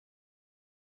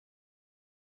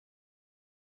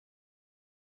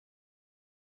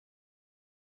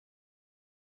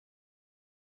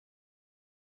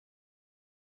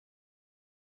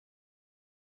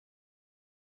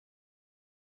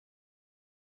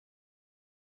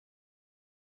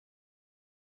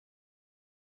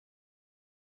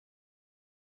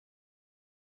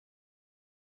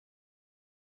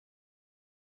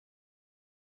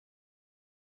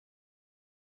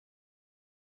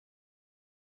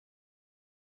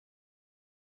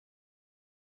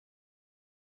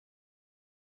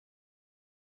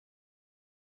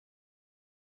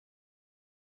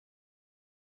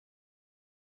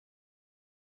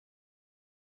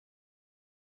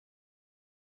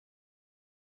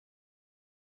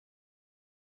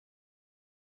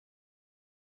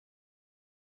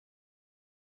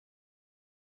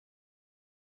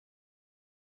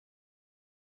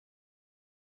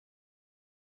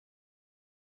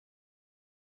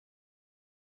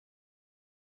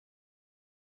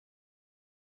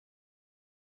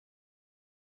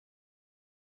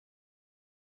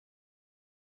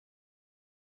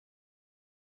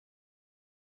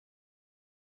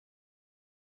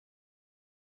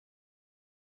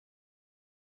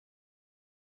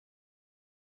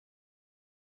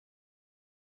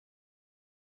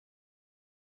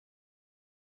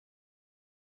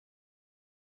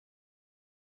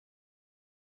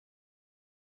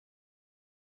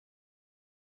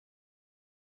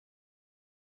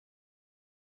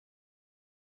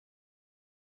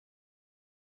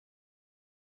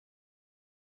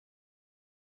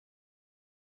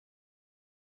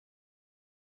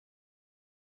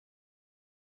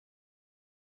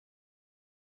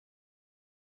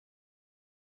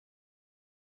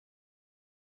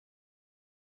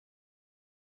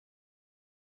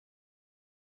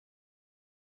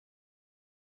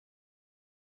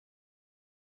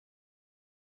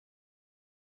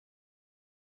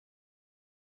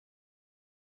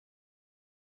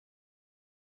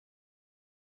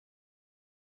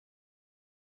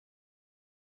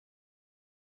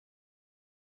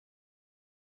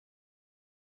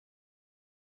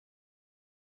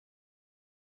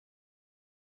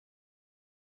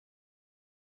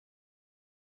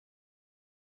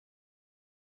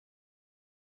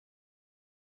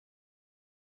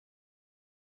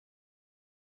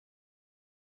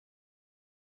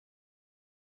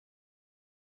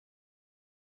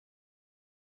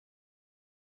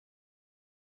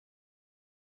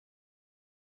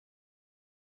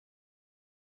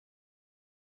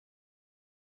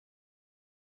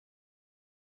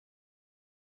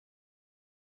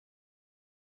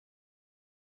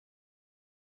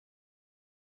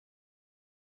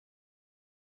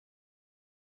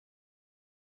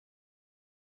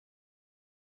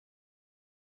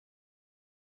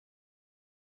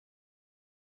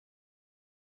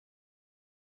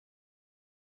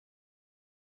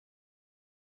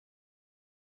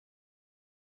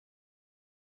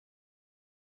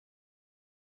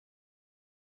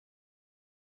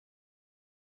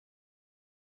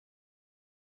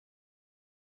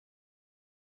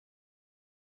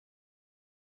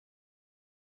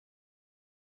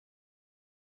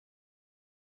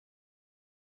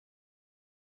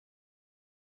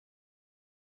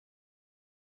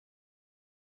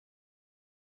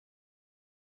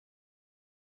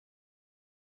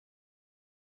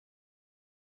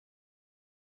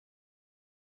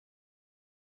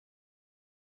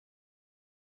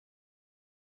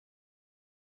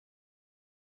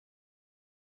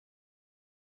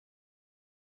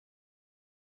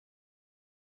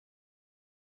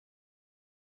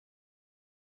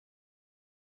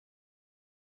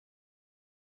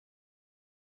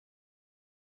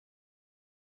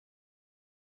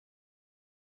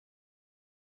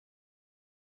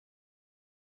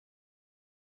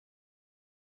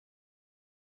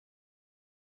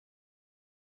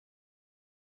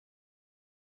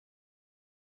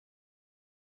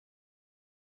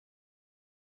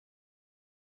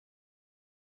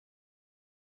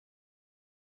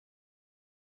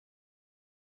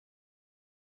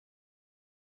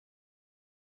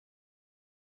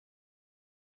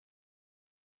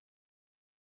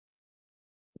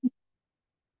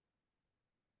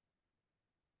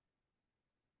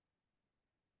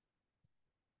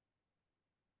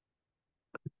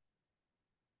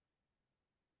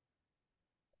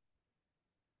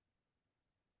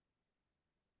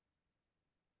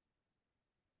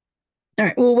All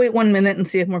right, we'll wait 1 minute and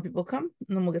see if more people come,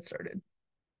 and then we'll get started.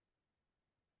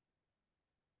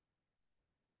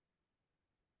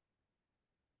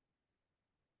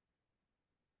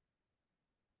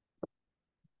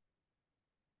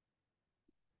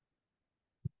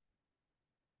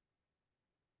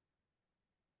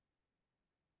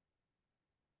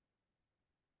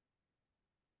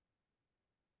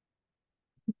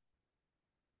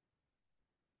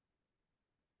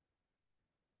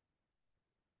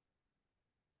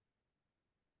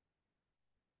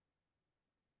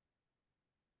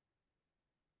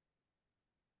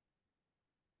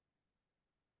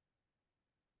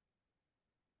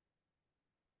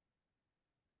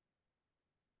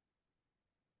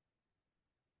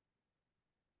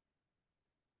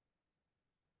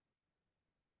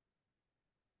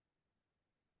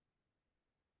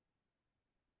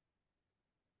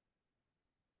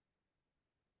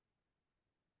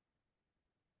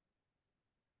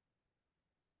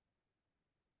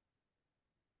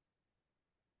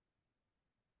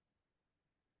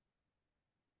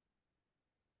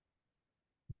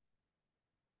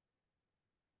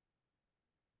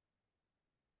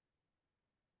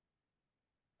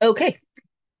 Okay.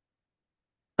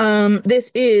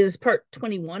 This is part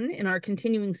 21 in our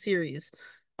continuing series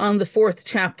on the fourth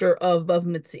chapter of Bava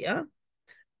Metzia.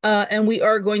 And we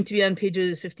are going to be on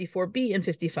pages 54b and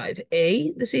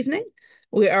 55a this evening.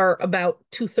 We are about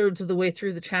 2/3 of the way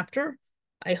through the chapter.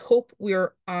 I hope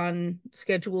we're on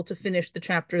schedule to finish the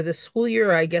chapter this school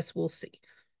year. I guess we'll see.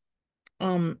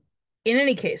 Um, in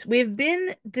any case, we've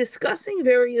been discussing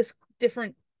various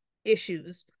different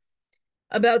issues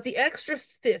about the extra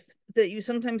fifth that you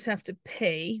sometimes have to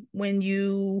pay when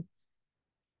you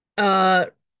uh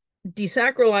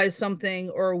desacralize something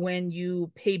or when you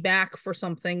pay back for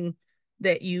something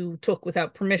that you took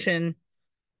without permission.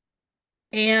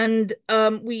 And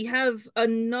we have a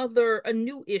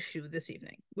new issue this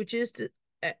evening, which is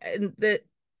that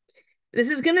this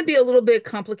is going to be a little bit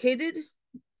complicated,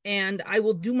 and I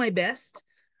will do my best.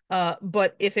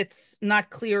 But if it's not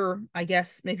clear, I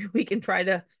guess maybe we can try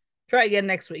again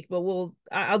next week. But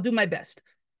I'll do my best.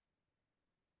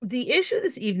 The issue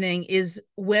this evening is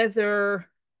whether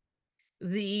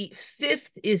the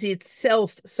fifth is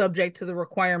itself subject to the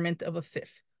requirement of a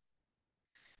fifth.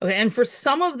 Okay, and for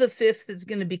some of the fifths, it's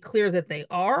going to be clear that they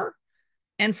are.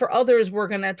 And for others, we're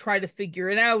going to try to figure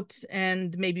it out,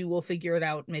 and maybe we'll figure it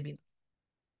out, maybe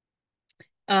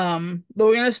not. But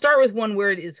we're going to start with one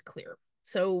where it is clear.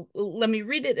 So let me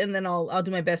read it, and then I'll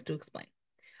do my best to explain.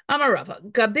 Amarava,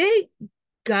 Gabe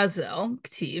Gazel,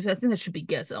 Ktiv, I think that should be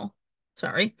Gezel.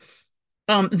 Sorry.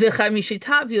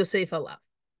 V'chamishitav Yosef alav.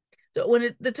 So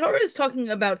when the Torah is talking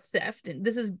about theft, and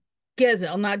this is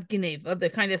gezel, not geneva, the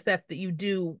kind of theft that you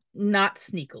do not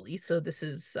sneakily. So this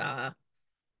is, I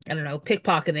don't know,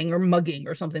 pickpocketing or mugging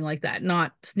or something like that,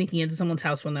 not sneaking into someone's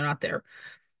house when they're not there.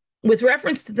 With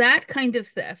reference to that kind of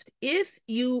theft, if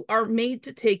you are made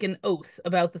to take an oath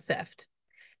about the theft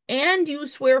and you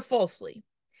swear falsely,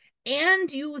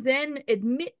 and you then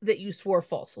admit that you swore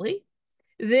falsely,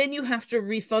 then you have to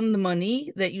refund the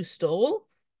money that you stole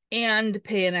and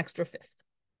pay an extra fifth.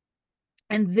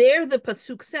 And there the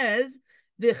pasuk says,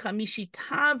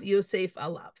 "V'chamishitav Yosef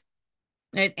alav,"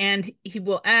 right? And he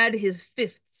will add his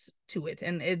fifths to it.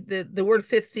 And the word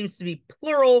fifth seems to be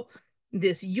plural.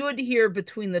 This yud here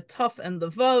between the tuf and the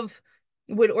vav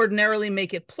would ordinarily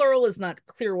make it plural. Is not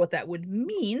clear what that would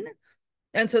mean.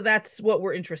 And so that's what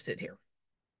we're interested here.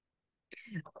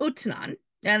 Utnan,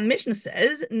 and Mishnah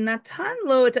says, Natan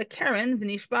lo et keren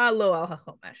v'nishba lo al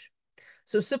hachomesh.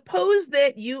 So suppose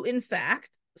that you, in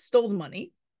fact, stole the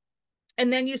money,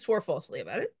 and then you swore falsely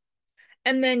about it,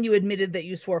 and then you admitted that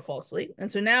you swore falsely, and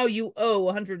so now you owe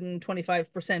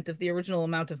 125% of the original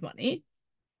amount of money,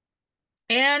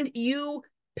 and you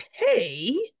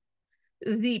pay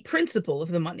the principal of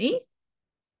the money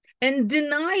and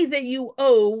deny that you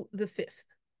owe the fifth.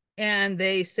 And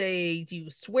they say,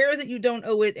 you swear that you don't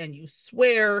owe it, and you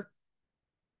swear,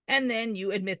 and then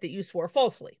you admit that you swore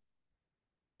falsely.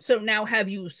 So now have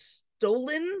you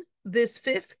stolen this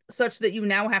fifth such that you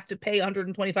now have to pay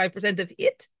 125% of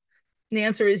it? And the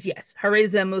answer is yes.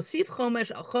 Hareza mosif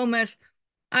chomesh al chomesh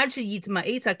ad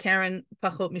sheyitma'et hakeren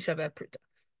pachot mishaveh pruta.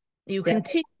 You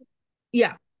continue.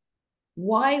 Yeah.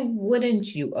 Why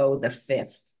wouldn't you owe the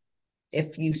fifth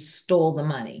if you stole the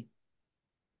money?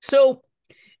 So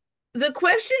the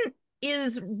question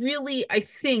is really, I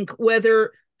think,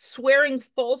 whether swearing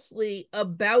falsely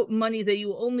about money that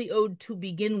you only owed to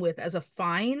begin with as a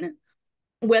fine,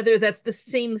 whether that's the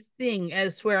same thing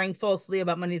as swearing falsely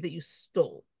about money that you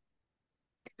stole.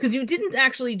 Because you didn't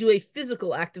actually do a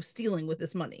physical act of stealing with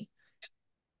this money.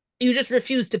 You just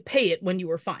refused to pay it when you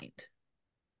were fined.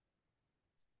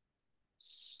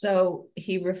 So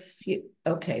he refused.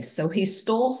 Okay, so he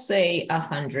stole, say,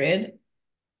 100.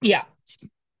 Yeah.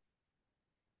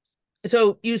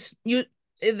 So the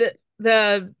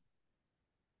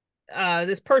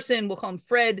this person, we'll call him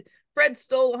Fred. Fred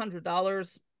stole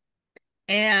 $100,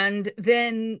 and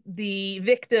then the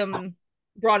victim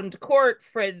brought him to court.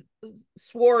 Fred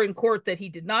swore in court that he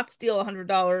did not steal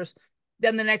 $100.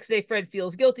 Then the next day, Fred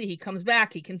feels guilty. He comes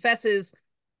back. He confesses.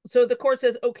 So the court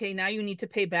says, okay, now you need to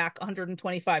pay back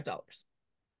 $125.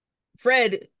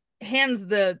 Fred hands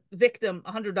the victim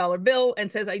a $100 bill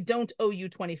and says, I don't owe you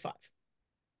 25.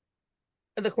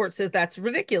 The court says, that's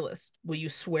ridiculous. Will you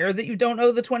swear that you don't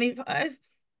owe the 25?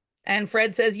 And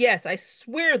Fred says, yes, I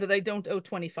swear that I don't owe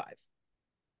 25.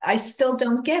 I still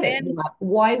don't get it. And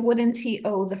Why wouldn't he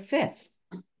owe the fifth?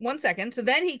 1 second. So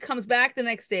then he comes back the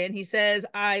next day and he says,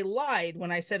 I lied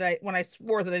when I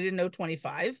swore that I didn't owe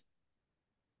 25.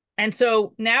 And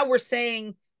so now we're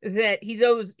saying that he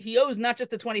owes not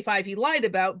just the 25 he lied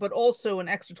about, but also an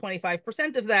extra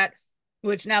 25% of that,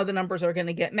 which now the numbers are going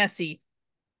to get messy.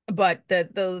 But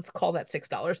let's call that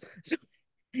 $6. So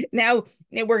now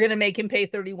we're going to make him pay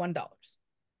 $31.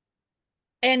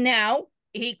 And now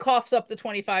he coughs up the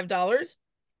 $25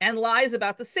 and lies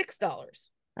about the $6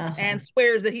 and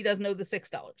swears that he doesn't know the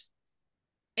 $6.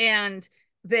 And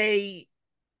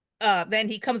then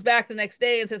he comes back the next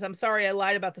day and says, I'm sorry, I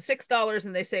lied about the $6.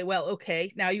 And they say, well,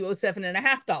 okay, now you owe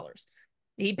 $7.50.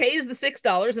 He pays the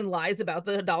 $6 and lies about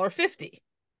the $1.50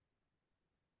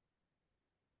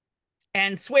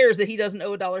 and swears that he doesn't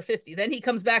owe $1.50. Then he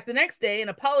comes back the next day and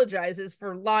apologizes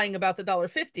for lying about the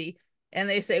 $1.50. And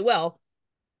they say, well,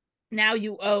 now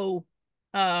you owe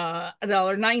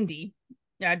 $1.90.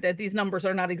 That these numbers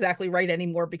are not exactly right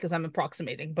anymore because I'm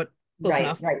approximating, but close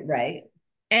enough. Right.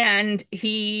 And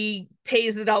he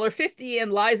pays the $1.50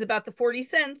 and lies about the 40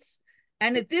 cents.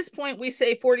 And at this point, we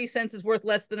say 40 cents is worth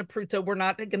less than a pruto. We're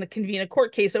not going to convene a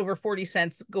court case over 40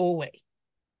 cents. Go away.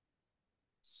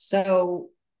 So,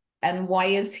 and why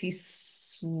is he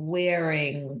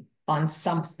swearing on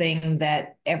something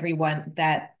that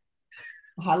halacha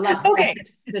Okay,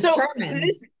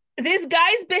 determined? So this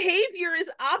guy's behavior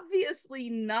is obviously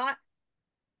not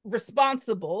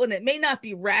responsible, and it may not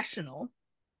be rational.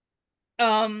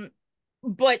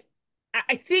 But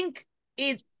I think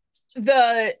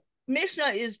the Mishnah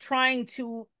is trying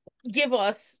to give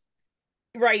us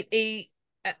a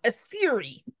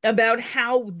theory about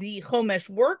how the chomesh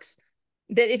works,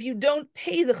 that if you don't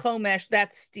pay the chomesh,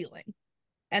 that's stealing.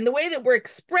 And the way that we're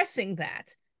expressing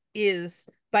that is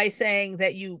by saying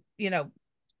that you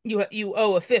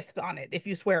owe a fifth on it if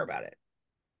you swear about it.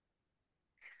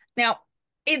 Now,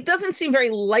 it doesn't seem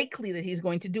very likely that he's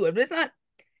going to do it, but it's not.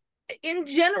 In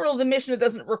general, the Mishnah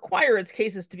doesn't require its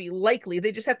cases to be likely.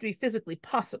 They just have to be physically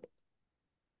possible.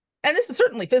 And this is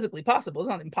certainly physically possible. It's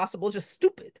not impossible. It's just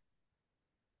stupid.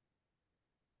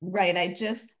 Right. I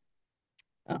guess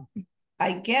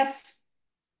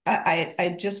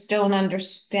I just don't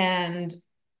understand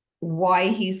why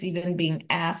he's even being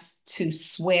asked to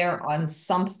swear on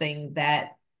something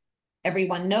that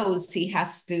everyone knows he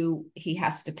has to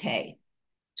pay.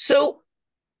 So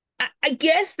I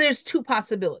guess there's two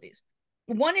possibilities.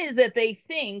 One is that they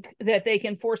think that they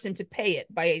can force him to pay it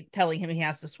by telling him he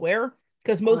has to swear,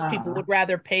 because most people would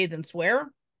rather pay than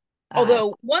swear.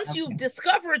 Although once you've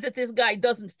discovered that this guy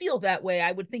doesn't feel that way,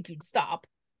 I would think you'd stop.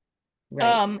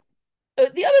 Right.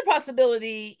 The other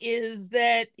possibility is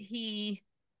that he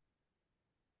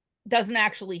doesn't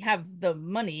actually have the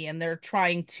money and they're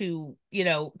trying to,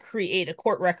 create a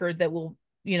court record that will,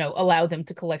 allow them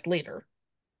to collect later.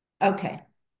 Okay.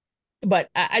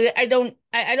 But I don't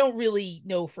really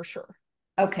know for sure.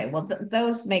 Okay, well,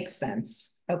 those make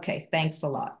sense. Okay, thanks a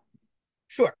lot.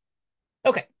 Sure.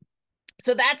 Okay.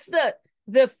 So that's the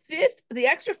fifth, the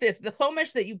extra fifth, the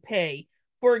chomesh that you pay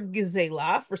for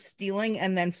gezela, for stealing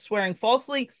and then swearing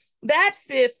falsely. That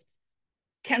fifth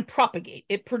can propagate.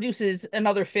 It produces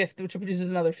another fifth, which produces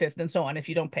another fifth, and so on if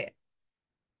you don't pay it.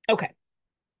 Okay.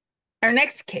 Our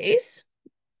next case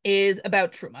is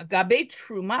about truma. Gabe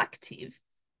truma aktiv.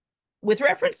 With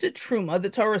reference to truma, the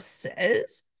Torah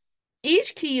says,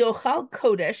 "Ish ki yochal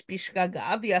kodesh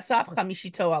bishgaga v'yasaf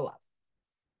chamishito alav."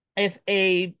 If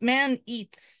a man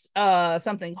eats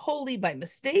something holy by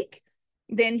mistake,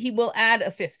 then he will add a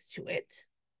fifth to it.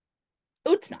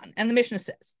 Utnan, and the Mishnah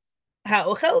says,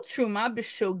 "Ha'ochel truma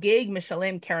b'shogeg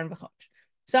mishalem keren v'chosh."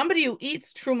 Somebody who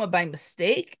eats truma by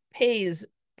mistake pays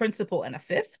principal and a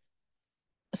fifth.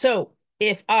 So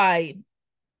if I,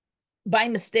 by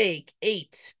mistake,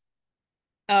 ate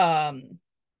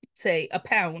say a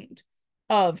pound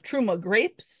of truma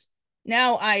grapes,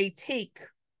 Now I take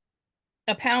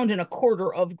a pound and a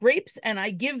quarter of grapes and I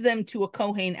give them to a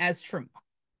Kohen as truma.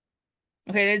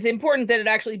 Okay, it's important that it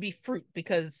actually be fruit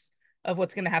because of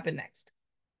what's going to happen next.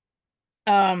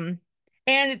 And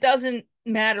it doesn't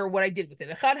matter what I did with it.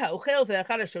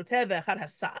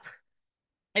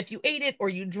 If you ate it or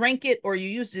you drank it or you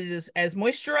used it as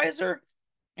moisturizer,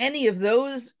 any of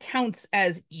those counts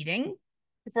as eating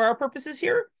for our purposes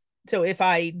here. So if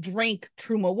I drank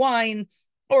truma wine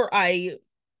or I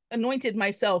anointed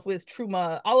myself with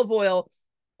truma olive oil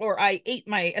or I ate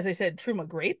my, as I said, truma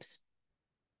grapes,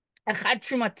 echad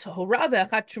truma tahora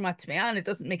ve'echad truma tmea, and it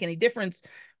doesn't make any difference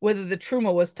whether the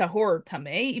truma was tahor or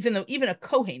tameh, even though even a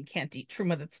kohen can't eat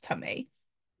truma that's tameh.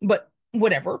 But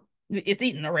whatever, it's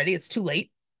eaten already. It's too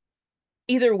late.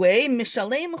 Either way,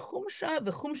 mishalem chumsha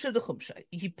v'chumsha d'chumsha.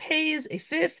 He pays a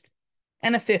fifth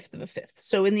and a fifth of a fifth.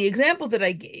 So in the example that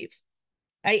I gave,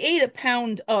 I ate a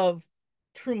pound of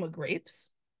truma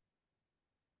grapes.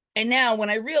 And now when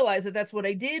I realize that that's what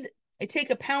I did, I take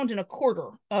a pound and a quarter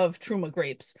of truma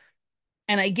grapes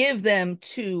and I give them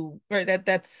to, right,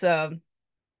 that's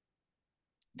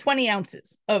 20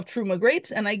 ounces of truma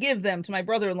grapes, and I give them to my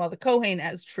brother-in-law, the Kohen,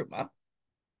 as truma.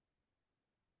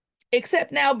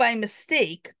 Except now by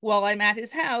mistake, while I'm at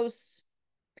his house,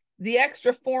 the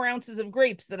extra 4 ounces of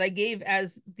grapes that I gave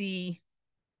as the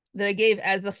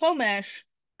chomesh,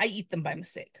 I eat them by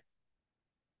mistake.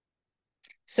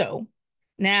 So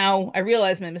now I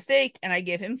realize my mistake, and I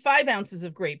give him 5 ounces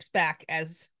of grapes back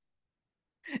as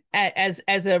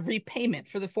a repayment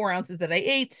for the 4 ounces that I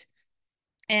ate.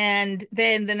 And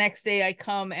then the next day I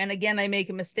come and again I make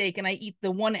a mistake and I eat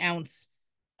the 1 ounce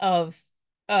of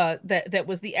that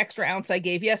was the extra ounce I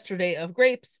gave yesterday of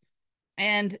grapes.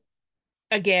 And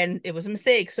again, it was a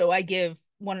mistake. So I give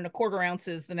 1 1/4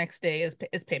 ounces the next day as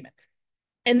payment.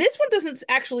 And this one doesn't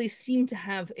actually seem to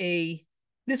have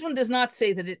this one does not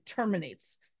say that it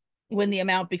terminates when the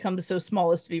amount becomes so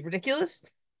small as to be ridiculous.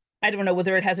 I don't know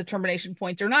whether it has a termination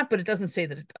point or not, but it doesn't say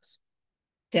that it does.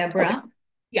 Deborah, okay.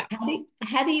 Yeah.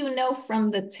 How do you know from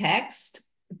the text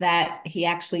that he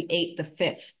actually ate the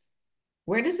fifth?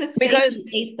 Where does it say he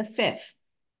ate the fifth?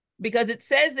 Because it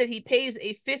says that he pays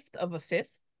a fifth of a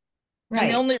fifth. Right.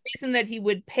 And the only reason that he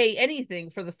would pay anything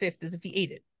for the fifth is if he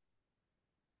ate it.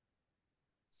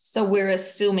 So we're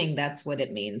assuming that's what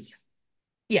it means.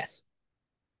 Yes.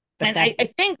 But and I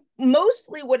think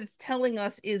mostly what it's telling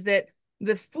us is that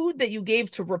the food that you gave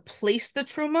to replace the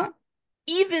truma,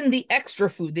 even the extra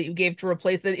food that you gave to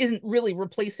replace that isn't really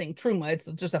replacing truma, it's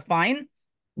just a fine,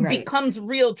 becomes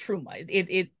real truma.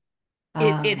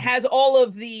 It has all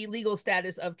of the legal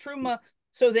status of truma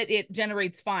so that it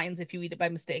generates fines if you eat it by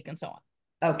mistake and so on.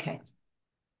 Okay.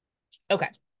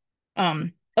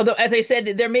 Although, as I said,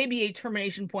 there may be a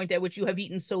termination point at which you have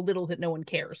eaten so little that no one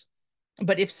cares.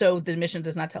 But if so, the mission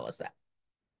does not tell us that.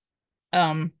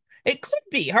 It could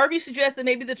be. Harvey suggests that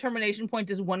maybe the termination point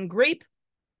is 1 grape.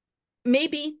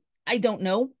 Maybe. I don't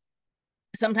know.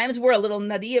 Sometimes we're a little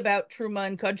nutty about truma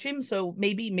and kudshim, so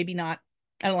maybe not.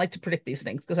 I don't like to predict these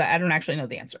things because I don't actually know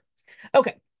the answer.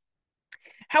 Okay.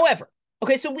 However,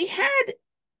 okay, so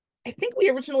I think we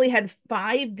originally had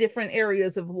 5 different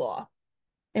areas of law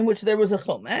in which there was a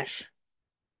chomesh.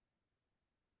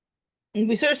 And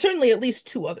we certainly at least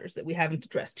 2 others that we haven't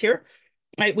addressed here.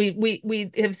 Right?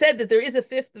 We have said that there is a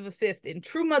fifth of a fifth in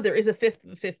truma, there is a fifth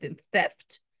of a fifth in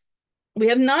theft. We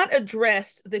have not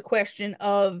addressed the question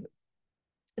of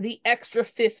the extra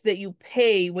fifth that you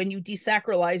pay when you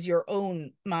desacralize your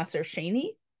own maser sheni.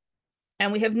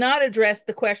 And we have not addressed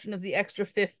the question of the extra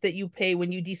fifth that you pay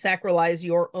when you desacralize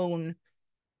your own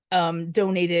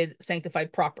donated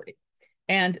sanctified property.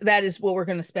 And that is what we're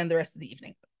going to spend the rest of the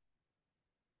evening.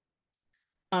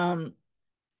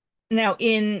 Now,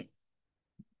 in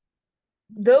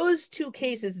those 2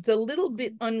 cases, it's a little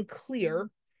bit unclear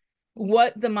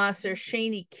what the Maser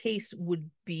Sheni case would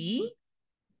be,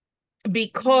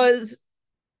 because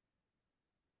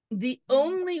the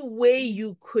only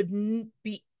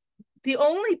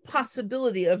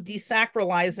possibility of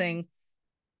desacralizing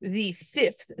the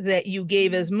fifth that you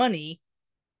gave as money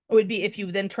would be if you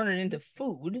then turn it into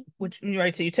food, which,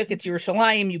 right, so you took it to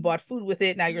Yerushalayim, you bought food with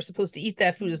it, now you're supposed to eat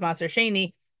that food as Maser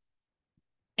Sheni.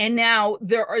 And now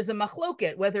there is a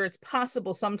machloket, whether it's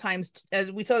possible sometimes, as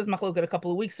we saw this machloket a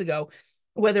couple of weeks ago,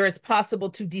 whether it's possible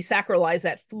to desacralize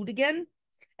that food again.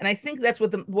 And I think that's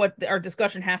what our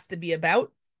discussion has to be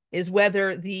about, is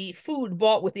whether the food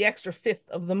bought with the extra fifth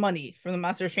of the money from the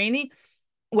Maser Sheni,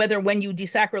 whether when you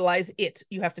desacralize it,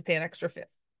 you have to pay an extra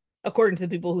fifth, according to the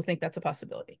people who think that's a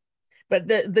possibility. But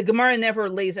the Gemara never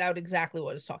lays out exactly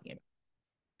what it's talking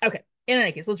about. Okay, In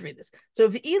any case, let's read this. So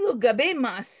v'ilu gabe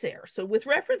maaser. So with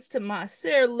reference to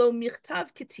maaser lo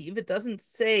michtav ketiv, it doesn't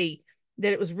say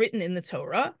that it was written in the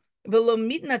Torah. Velo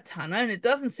mitnatana, and it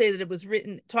doesn't say that it was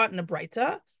taught in a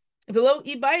Braita. Velo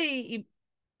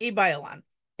ibayalan.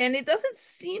 And it doesn't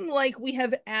seem like we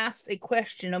have asked a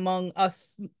question among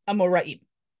us Amoraim,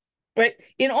 right?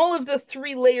 In all of the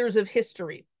three layers of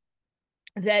history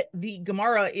that the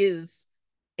Gemara is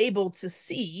able to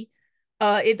see,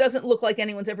 it doesn't look like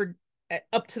anyone's ever,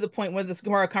 up to the point where this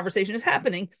Gemara conversation is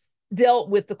happening, dealt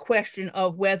with the question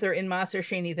of whether in Maaser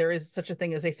Sheni there is such a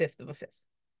thing as a fifth of a fifth.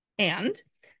 And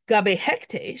Gabe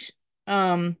Hektesh,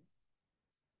 sorry.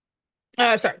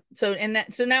 So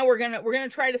now we're gonna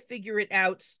try to figure it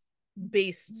out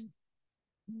based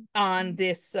on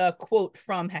this quote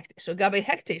from Hektesh. So Gabe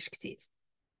Hektesh Ktiv.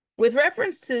 With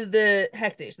reference to the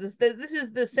Hektesh, this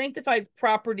is the sanctified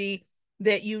property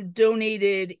that you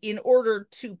donated in order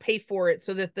to pay for it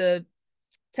so that the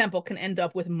temple can end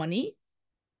up with money.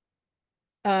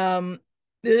 We're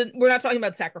not talking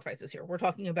about sacrifices here. We're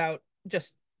talking about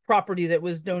just property that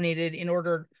was donated in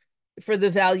order for the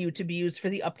value to be used for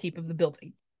the upkeep of the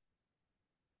building.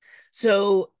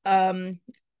 So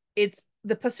it's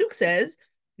the pasuk says,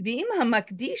 "V'im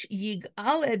hamakdish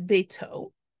yig'al et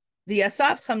beito,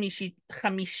 v'yasaf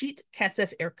chamishit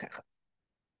kesef erkach."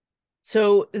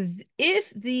 So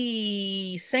if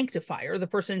the sanctifier, the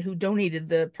person who donated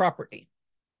the property,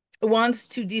 wants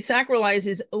to desacralize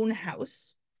his own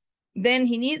house, then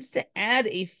he needs to add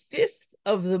a fifth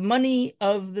of the money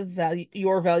of the value,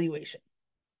 your valuation.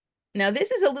 Now,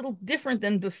 this is a little different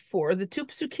than before. The two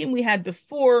psukim we had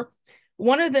before,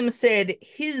 one of them said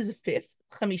his fifth,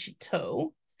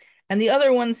 chamishito, and the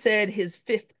other one said his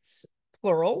fifths,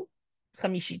 plural,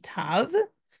 chamishitav.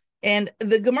 And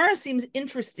the Gemara seems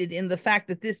interested in the fact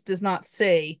that this does not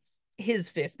say his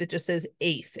fifth, it just says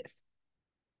a fifth.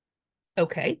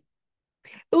 Okay.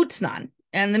 Utsnan.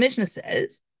 And the Mishnah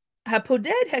says,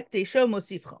 Hapoded hekdesho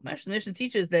mosif chomesh. The Mishnah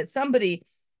teaches that somebody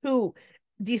who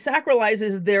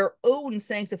desacralizes their own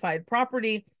sanctified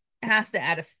property has to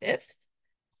add a fifth.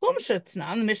 Chumsha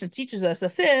tznan. The Mishnah teaches us a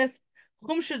fifth.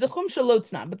 Chumsha de chumsha lo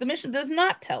tznan. But the Mishnah does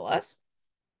not tell us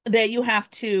that you have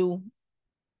to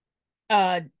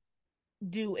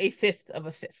do a fifth of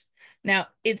a fifth. Now,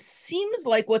 it seems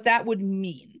like what that would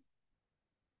mean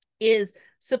is,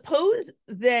 suppose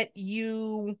that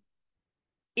you,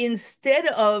 instead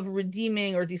of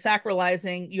redeeming or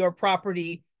desacralizing your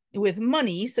property with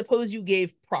money, suppose you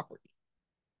gave property.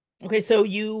 Okay, so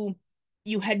you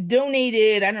had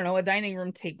donated, I don't know, a dining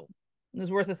room table. It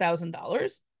was worth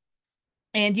 $1,000.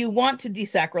 And you want to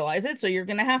desacralize it, so you're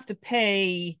going to have to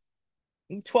pay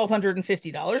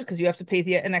 $1,250 because you have to pay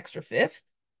an extra fifth.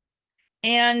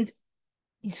 And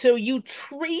so you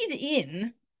trade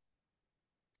in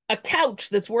a couch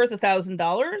that's worth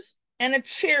 $1,000 and a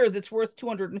chair that's worth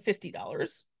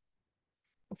 $250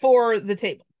 for the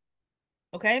table.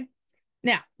 Okay?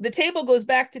 Now, the table goes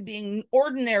back to being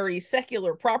ordinary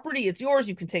secular property. It's yours.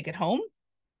 You can take it home.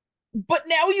 But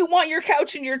now you want your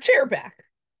couch and your chair back.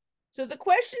 So the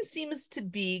question seems to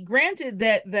be, granted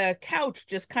that the couch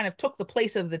just kind of took the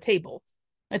place of the table.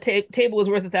 A table was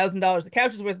worth $1,000. The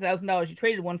couch is worth $1,000. You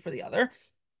traded one for the other.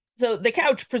 So the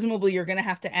couch, presumably, you're going to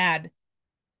have to add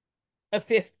a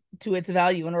fifth to its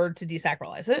value in order to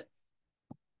desacralize it.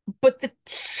 But the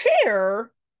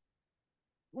chair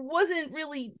wasn't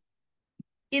really,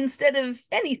 instead of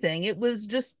anything, it was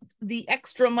just the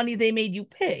extra money they made you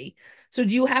pay. So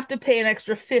do you have to pay an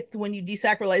extra fifth when you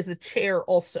desacralize the chair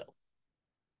also?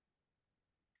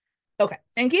 Okay.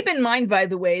 And keep in mind, by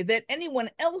the way, that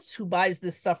anyone else who buys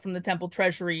this stuff from the temple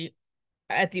treasury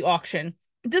at the auction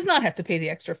does not have to pay the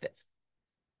extra fifth.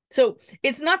 So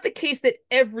it's not the case that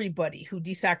everybody who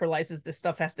desacralizes this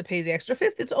stuff has to pay the extra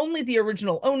fifth. It's only the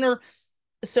original owner.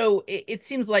 So it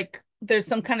seems like there's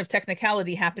some kind of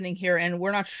technicality happening here, and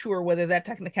we're not sure whether that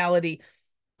technicality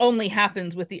only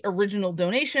happens with the original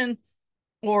donation,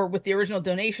 or with the original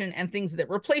donation and things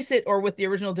that replace it, or with the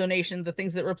original donation, the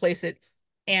things that replace it,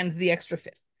 and the extra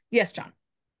fifth. Yes, John.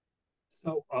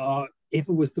 So if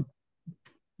it was the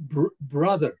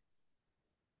brother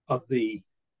of the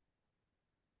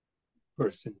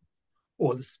person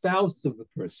or the spouse of the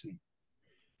person,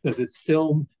 does it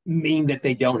still mean that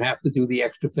they don't have to do the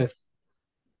extra fifth?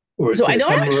 Or is So there I don't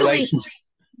some actually, relationship?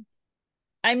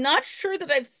 I'm not sure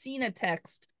that I've seen a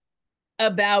text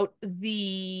about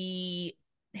the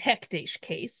Hekdesh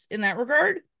case in that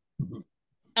regard. Mm-hmm.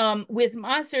 With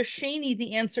Maaser Sheni,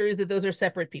 the answer is that those are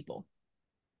separate people.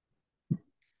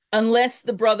 Unless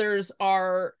the brothers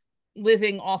are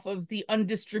living off of the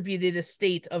undistributed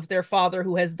estate of their father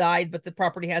who has died, but the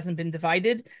property hasn't been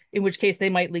divided, in which case they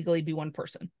might legally be one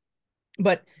person.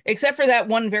 But except for that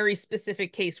one very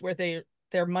specific case where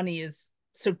their money is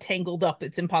so tangled up,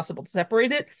 it's impossible to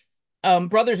separate it.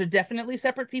 Brothers are definitely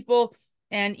separate people,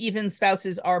 and even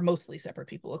spouses are mostly separate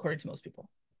people, according to most people.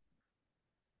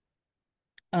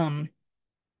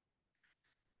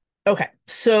 Okay,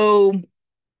 so,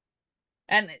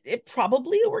 and it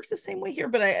probably works the same way here,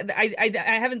 but I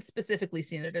haven't specifically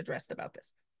seen it addressed about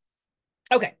this.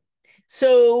 Okay,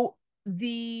 so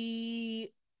the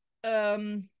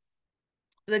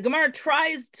Gemara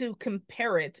tries to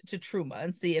compare it to Truma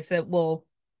and see if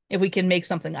we can make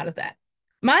something out of that.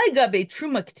 Ma'agabe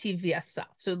Truma k'tiv v'yasaf.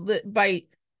 So by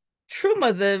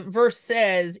Truma, the verse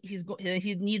says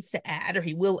he needs to add, or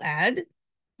he will add.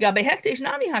 Gabe hektesh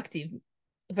nami haktiv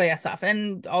v'yasaf,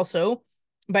 and also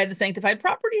by the sanctified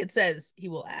property, it says he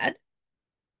will add.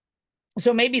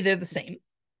 So maybe they're the same,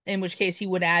 in which case he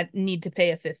would need to pay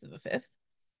a fifth of a fifth.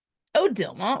 O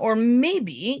Dilma, or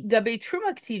maybe Gabe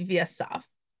Truma k'tiv v'yasaf.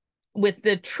 With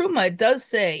the Truma, it does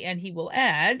say, and he will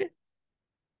add,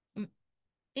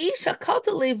 Ish hakalta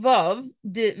levav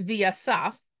de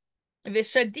v'yasaf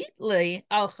v'shadit le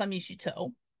al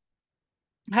chamishito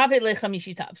have le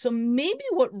chamishitav. So maybe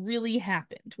what really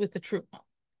happened with the Truma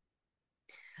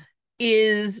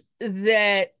is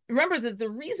that, remember that the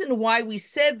reason why we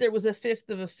said there was a fifth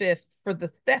of a fifth for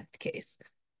the theft case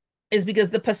is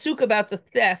because the pasuk about the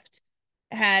theft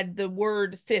had the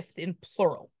word fifth in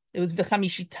plural. It was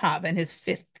v'chamishitav and his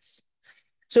fifths.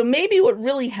 So maybe what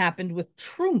really happened with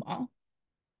Truma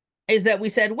is that we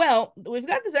said, well, we've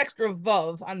got this extra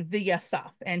vav on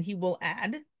v'yasaf, and he will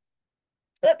add.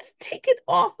 Let's take it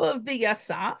off of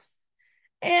v'yasaf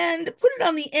and put it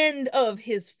on the end of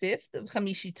his fifth of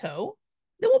chamishito.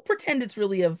 Then we'll pretend it's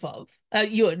really a vav,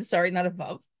 yud, sorry, not a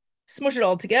vav. Smush it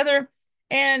all together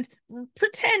and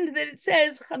pretend that it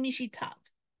says chamishitav.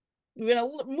 We're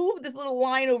going to move this little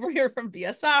line over here from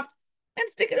v'yasaf and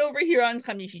stick it over here on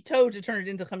chamishito to turn it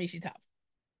into chamishitav,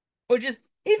 which is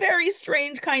a very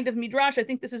strange kind of midrash. I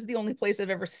think this is the only place I've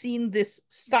ever seen this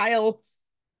style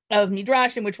of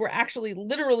midrash in which we're actually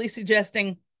literally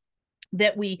suggesting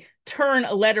that we turn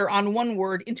a letter on one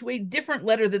word into a different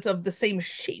letter that's of the same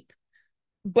shape,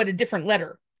 but a different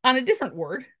letter on a different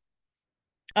word.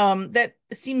 That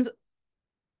seems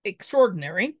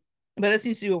extraordinary, but that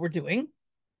seems to be what we're doing.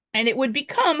 And it would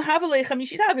become Havale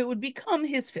Chamishitav, it would become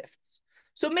his fifths.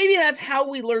 So maybe that's how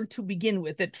we learned to begin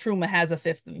with, that Truma has a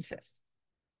fifth of a fifth.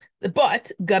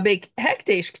 But Gabek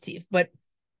Hektesh Ktiv, but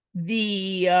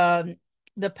the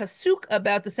pasuk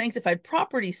about the sanctified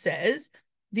property says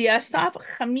V'yasaf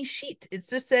chamishit. It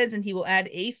just says, and he will add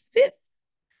a fifth.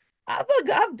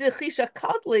 Avagav dechisha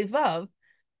kalt levav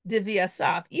de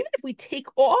v'yasaf. Even if we take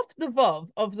off the vav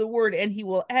of the word, and he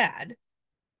will add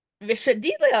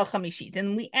v'shadid le'al chamishit,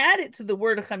 and we add it to the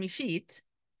word chamishit.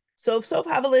 So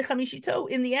havale chamishito.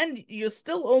 In the end, you'll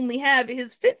still only have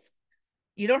his fifth.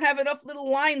 You don't have enough little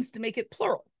lines to make it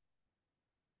plural.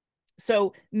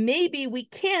 So maybe we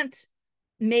can't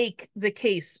make the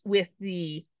case with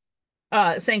the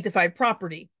sanctified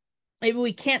property. Maybe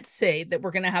we can't say that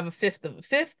we're going to have a fifth of a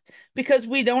fifth because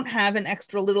we don't have an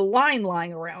extra little line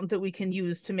lying around that we can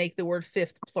use to make the word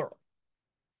fifth plural.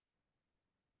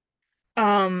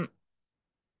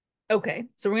 Okay,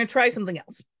 so we're going to try something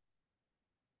else.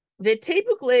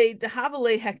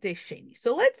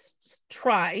 So let's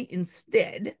try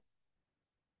instead.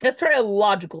 Let's try a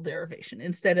logical derivation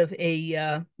instead of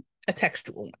a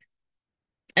textual one.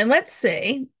 And let's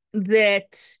say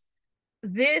that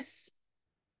this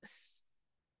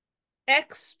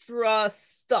extra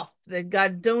stuff that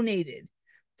got donated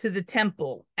to the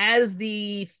temple as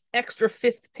the extra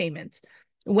fifth payment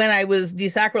when I was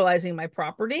desacralizing my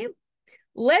property,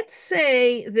 let's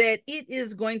say that it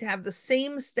is going to have the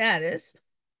same status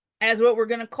as what we're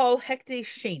going to call hekte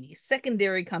sheni,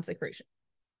 secondary consecration,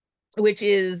 which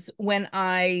is when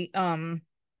I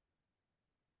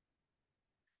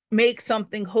make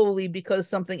something holy because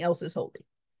something else is holy.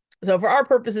 So for our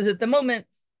purposes at the moment,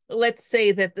 let's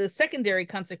say that the secondary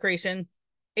consecration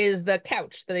is the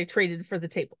couch that I traded for the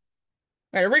table.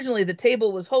 Right? Originally, the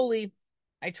table was holy.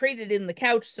 I traded in the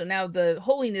couch, so now the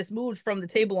holiness moved from the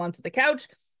table onto the couch.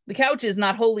 The couch is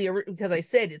not holy because I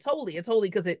said it's holy. It's holy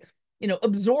because it,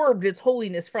 absorbed its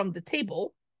holiness from the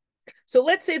table. So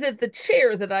let's say that the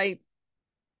chair that I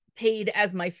paid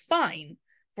as my fine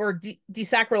for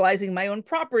desacralizing my own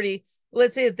property,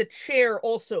 let's say that the chair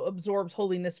also absorbs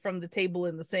holiness from the table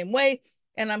in the same way,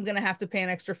 and I'm going to have to pay an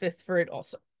extra fifth for it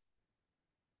also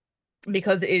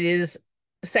because it is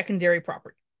secondary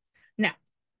property. Now,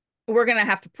 we're going to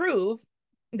have to prove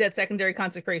that secondary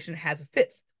consecration has a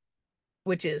fifth,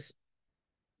 which is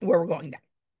where we're going now.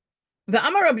 The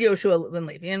Amar Rabbi Yoshua ben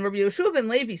Levi, and Rabbi Yoshua ben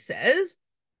Levi says,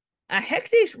 a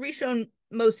hekdesh rishon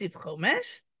mosif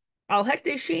chomesh, al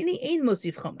hekdesh sheni ein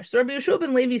mosif chomesh. So Rabbi Yoshua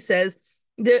ben Levi says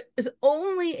there is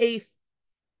only a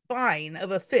fine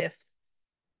of a fifth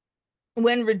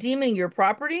when redeeming your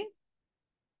property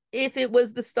if it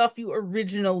was the stuff you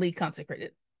originally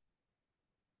consecrated.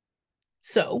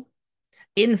 So,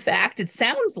 in fact, it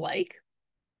sounds like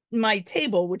my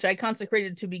table, which I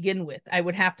consecrated to begin with, I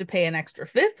would have to pay an extra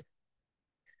fifth.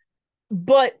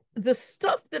 But the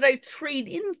stuff that I trade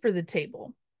in for the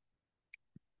table,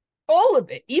 all of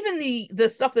it, even the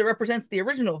stuff that represents the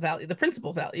original value, the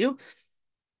principal value,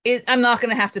 I'm not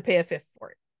going to have to pay a fifth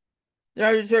for it.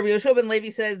 Rabbi Yoshua ben Levi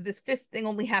says this fifth thing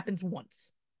only happens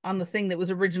once on the thing that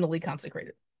was originally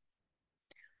consecrated.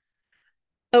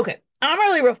 Okay.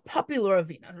 Amarli Rav Papi lo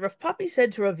Ravina. Rav Papi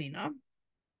said to Ravina,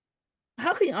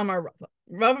 Hachi Amar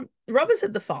Rava. Rava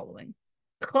said the following: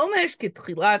 Chomesh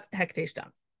ketchilat hektesh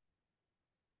dam.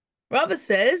 Rava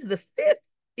says the fifth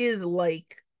is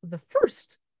like the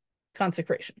first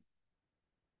consecration.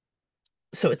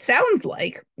 So it sounds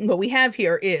like what we have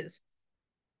here is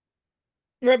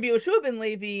Rabbi Yoshua ben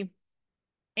Levi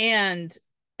and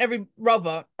every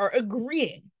Rava are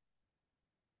agreeing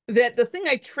that the thing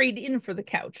I trade in for the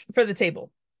couch, for the table,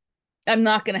 I'm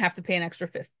not going to have to pay an extra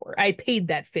fifth for. I paid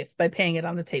that fifth by paying it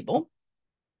on the table.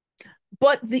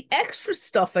 But the extra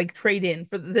stuff I trade in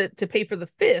for to pay for the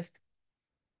fifth,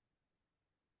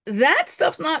 that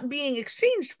stuff's not being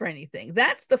exchanged for anything.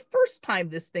 That's the first time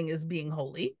this thing is being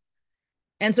holy.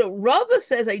 And so Rava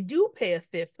says I do pay a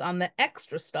fifth on the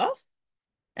extra stuff.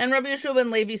 And Rabbi Yoshua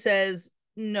ben Levi says,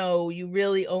 no, you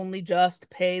really only just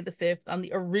pay the fifth on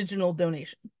the original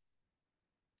donation.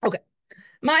 Okay.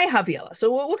 My Haviela.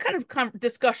 So what kind of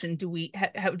discussion do we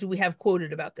have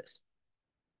quoted about this?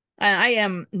 And I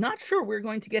am not sure we're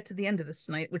going to get to the end of this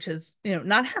tonight, which has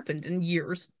not happened in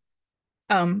years.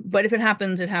 But if it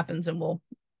happens, it happens, and we'll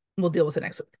deal with it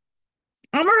next week.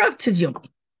 Amar Rav Tavyomi,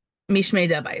 Mishmei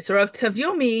Dabai. So Rav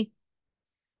Tavyomi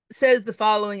says the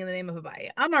following in the name of Abaye.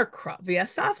 Amar Kra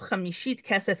v'yasaf chamishit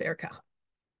kesef erkach.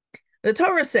 The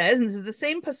Torah says, and this is the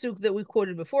same pasuk that we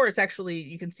quoted before. It's actually,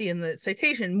 you can see in the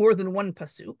citation, more than one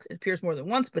pasuk. It appears more than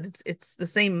once, but it's the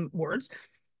same words.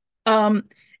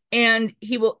 And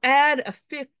he will add a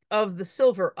fifth of the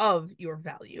silver of your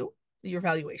value, your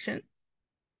valuation.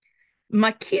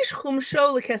 Makish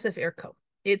chumsho lekesef erko.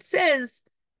 It says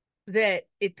that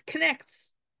it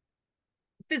connects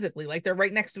physically, like they're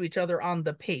right next to each other on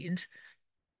the page.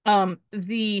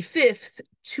 The fifth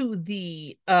to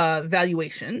the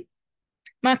valuation.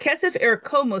 Ma kesef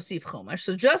erko mosif chomesh.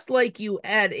 So just like you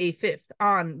add a fifth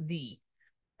on the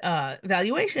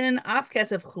valuation, af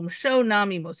kesef chumsho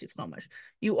nami mosif chomesh.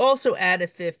 You also add a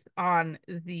fifth on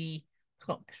the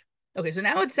chomesh. Okay, so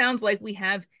now it sounds like we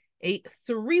have a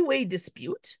three-way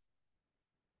dispute.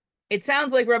 It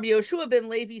sounds like Rabbi Yoshua ben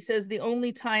Levi says the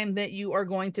only time that you are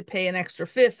going to pay an extra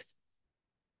fifth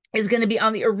is going to be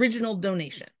on the original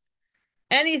donation.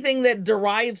 Anything that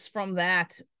derives from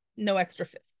that, no extra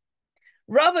fifth.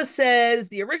 Rava says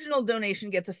the original donation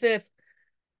gets a fifth.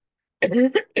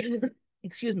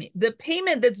 Excuse me. The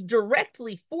payment that's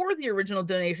directly for the original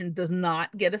donation does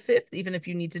not get a fifth, even if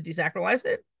you need to desacralize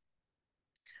it.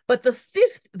 But the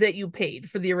fifth that you paid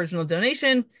for the original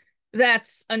donation,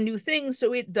 that's a new thing,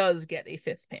 so it does get a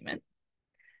fifth payment.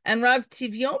 And Rav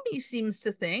Tivyomi seems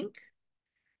to think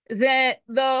that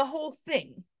the whole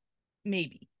thing,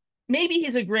 maybe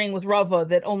he's agreeing with Rava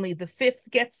that only the fifth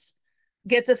gets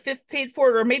a fifth paid for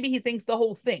it, or maybe he thinks the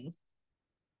whole thing.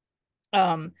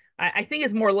 I think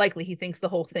it's more likely he thinks the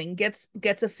whole thing gets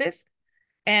a fifth,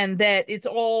 and that it's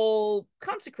all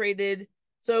consecrated.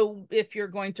 So if you're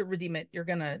going to redeem it, you're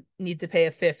going to need to pay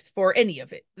a fifth for any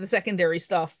of it. The secondary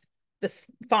stuff, the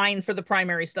fine for the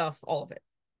primary stuff, all of it.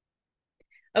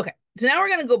 Okay, so now we're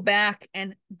going to go back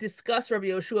and discuss Rabbi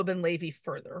Yoshua ben Levi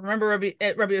further. Remember Rabbi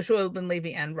Yoshua ben Levi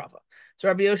and Rava. So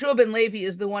Rabbi Yoshua ben Levi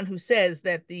is the one who says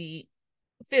that the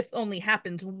fifth only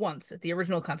happens once at the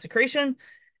original consecration.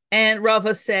 And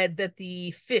Rava said that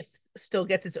the fifth still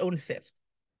gets its own fifth.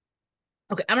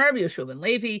 Okay, I'm Rabbi Yoshua ben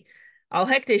Levi. Al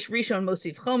hekdesh rishon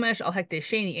mosif chomesh, al hekdesh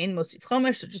sheni ein mosif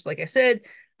chomesh. So just like I said,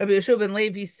 Rabbi Yoshua ben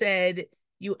Levi said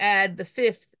you add the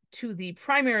fifth to the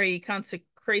primary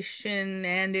consecration,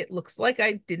 and it looks like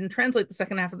I didn't translate the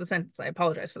second half of the sentence. I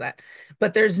apologize for that.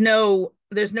 But there's no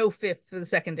fifth for the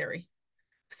secondary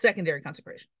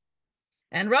consecration.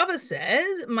 And Rava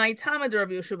says, my Tamad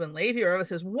Rabbi Yoshua ben Levi, or Rava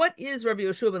says, what is Rabbi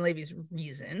Yoshua ben Levi's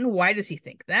reason? Why does he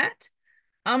think that?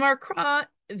 Amar Kra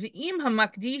v'im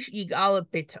hamakdish yigal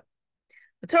beto.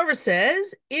 The Torah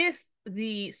says, if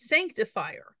the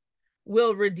sanctifier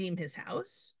will redeem his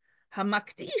house,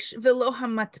 hamakdish velo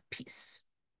hamatpis.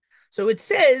 So it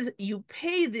says you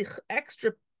pay the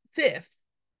extra fifth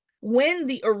when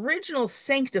the original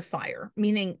sanctifier,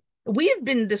 meaning we have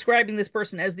been describing this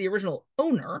person as the original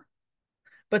owner,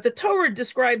 but the Torah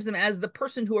describes them as the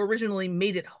person who originally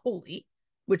made it holy,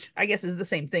 which I guess is the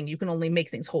same thing. You can only make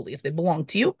things holy if they belong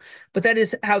to you, but that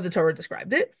is how the Torah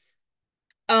described it.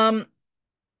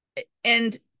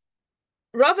 And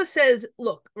Rava says,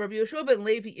 look, Rabbi Yehoshua ben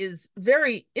Levi is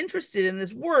very interested in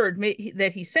this word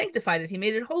that he sanctified it, he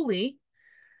made it holy,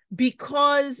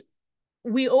 because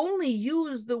we only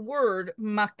use the word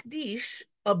makdish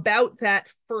about that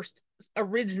first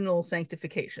original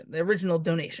sanctification, the original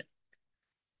donation.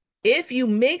 If you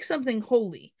make something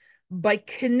holy by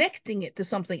connecting it to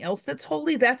something else that's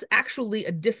holy, that's actually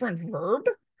a different verb.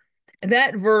 And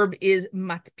that verb is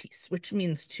matpis, which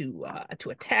means to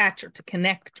attach or to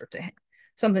connect or to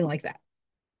something like that.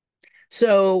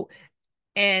 So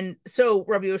Rabbi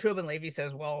Yehoshua ben Levi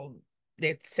says, well,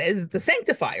 it says the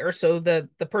sanctifier, so the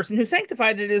person who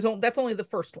sanctified it that's only the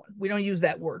first one. We don't use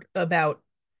that word about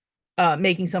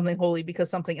making something holy because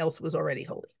something else was already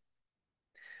holy.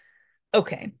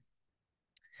 Okay,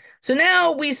 so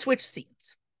now we switch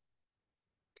scenes.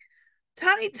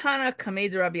 Tani Tana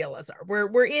Kamed Rabbi Elazar.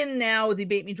 We're in now the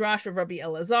Beit Midrash of Rabbi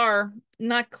Elazar.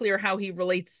 Not clear how he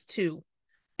relates to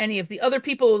any of the other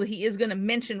people. He is going to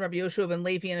mention Rabbi Yehoshua ben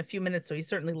Levi in a few minutes, so he's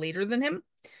certainly later than him.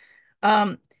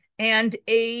 And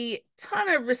a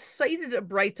Tana recited a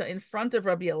Braita in front of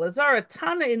Rabbi Elazar. A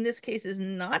Tana in this case is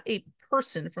not a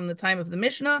person from the time of the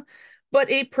Mishnah, but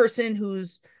a person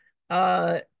whose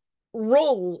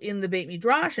role in the Beit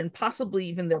Midrash and possibly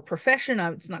even their profession.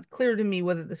 It's not clear to me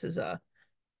whether this is a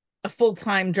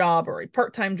full-time job or a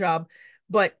part-time job,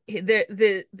 but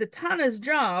the Tana's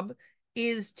job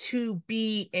is to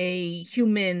be a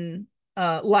human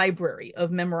library of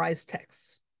memorized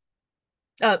texts.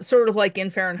 Sort of like in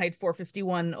Fahrenheit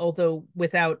 451, although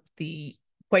without the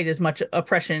quite as much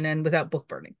oppression and without book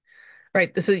burning,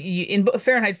 right? So in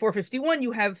Fahrenheit 451,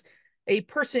 you have a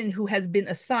person who has been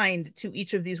assigned to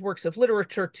each of these works of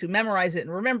literature to memorize it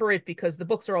and remember it because the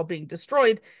books are all being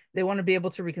destroyed. They want to be able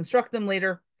to reconstruct them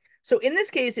later. So in this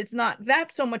case, it's not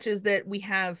that so much as that we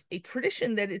have a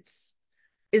tradition that is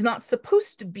not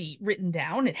supposed to be written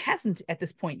down. It hasn't at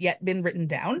this point yet been written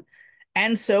down.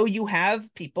 And so you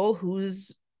have people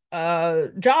whose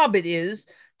job it is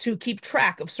to keep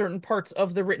track of certain parts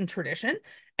of the written tradition.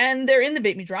 And they're in the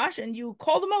Beit Midrash, and you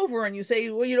call them over and you say,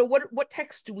 well, what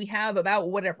text do we have about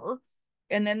whatever?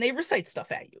 And then they recite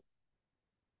stuff at you.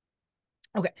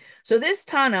 Okay, so this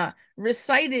Tana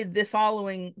recited the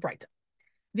following Braita.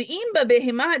 V'imba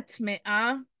behimat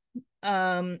me'a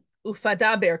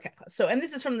ufada berkecha. So, and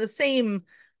this is from the same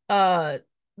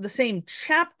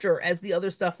chapter as the other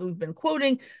stuff that we've been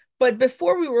quoting. But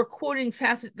before we were quoting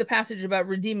the passage about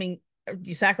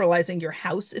desacralizing your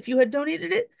house if you had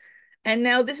donated it. And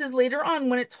now this is later on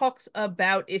when it talks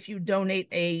about if you donate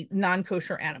a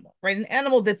non-kosher animal, right? An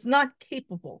animal that's not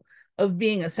capable of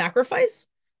being a sacrifice.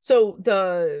 So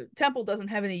the temple doesn't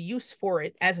have any use for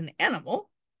it as an animal.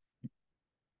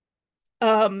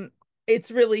 It's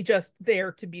really just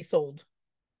there to be sold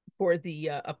for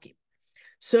the upkeep.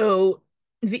 So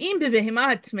if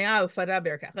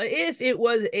it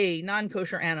was a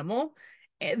non-kosher animal,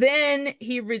 then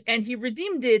he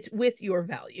redeemed it with your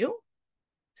value.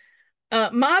 So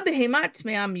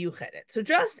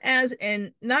just as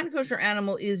a non-kosher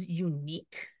animal is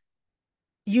unique,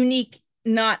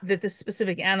 not that the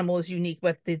specific animal is unique,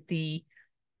 but that the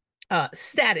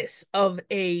status of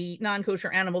a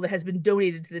non-kosher animal that has been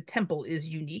donated to the temple is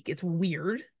unique. It's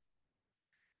weird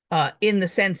in the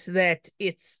sense that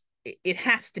it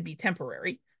has to be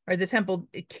temporary, right? The temple,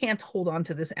 it can't hold on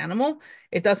to this animal.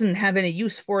 It doesn't have any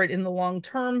use for it in the long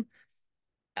term.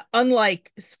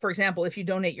 Unlike, for example, if you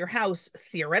donate your house,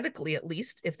 theoretically at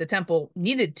least, if the temple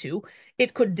needed to,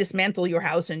 it could dismantle your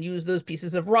house and use those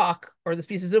pieces of rock or those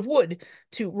pieces of wood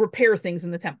to repair things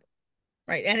in the temple,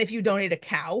 right? And if you donate a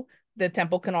cow, the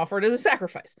temple can offer it as a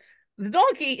sacrifice. The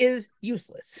donkey is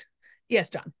useless. Yes,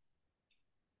 John.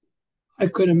 I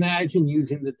could imagine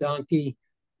using the donkey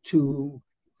to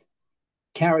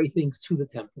carry things to the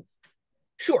temple.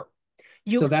 Sure.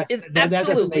 So that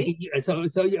doesn't make it. So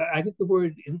I think the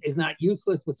word is not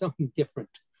useless, but something different.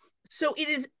 So it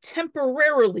is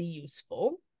temporarily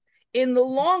useful. In the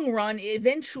long run,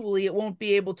 eventually it won't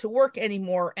be able to work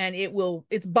anymore, and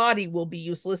its body will be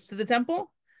useless to the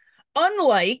temple.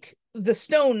 Unlike the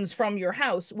stones from your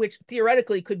house, which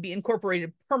theoretically could be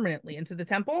incorporated permanently into the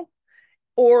temple,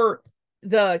 or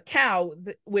the cow,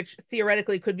 which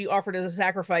theoretically could be offered as a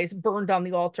sacrifice, burned on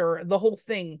the altar, the whole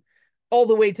thing, all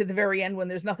the way to the very end when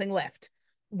there's nothing left,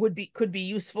 could be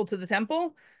useful to the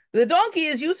temple. The donkey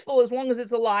is useful as long as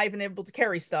it's alive and able to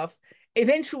carry stuff.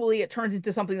 Eventually, it turns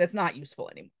into something that's not useful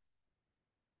anymore.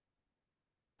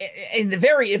 In the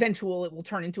very eventual, it will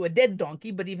turn into a dead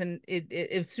donkey, but even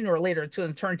if sooner or later, it's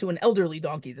going to turn into an elderly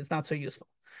donkey that's not so useful.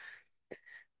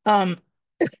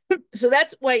 So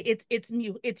that's why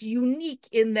it's unique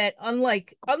in that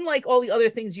unlike all the other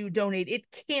things you donate, it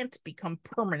can't become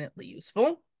permanently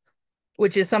useful,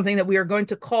 which is something that we are going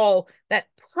to call that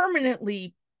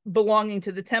permanently belonging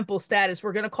to the temple status.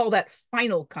 We're going to call that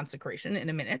final consecration in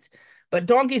a minute, but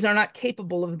donkeys are not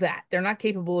capable of that. They're not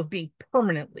capable of being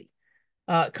permanently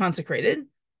consecrated.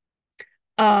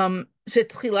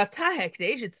 Its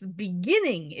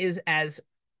beginning is as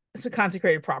a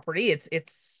consecrated property. It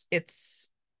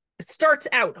starts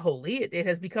out holy. It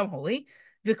has become holy.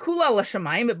 Vikula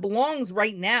l'shamayim. It belongs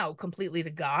right now completely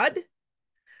to God.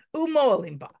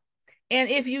 Umoalim ba. And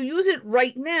if you use it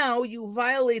right now, you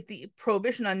violate the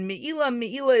prohibition on me'ila.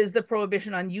 Me'ila is the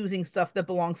prohibition on using stuff that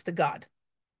belongs to God.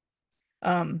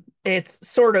 It's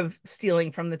sort of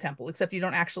stealing from the temple, except you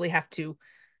don't actually have to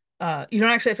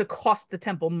cost the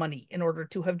temple money in order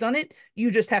to have done it. You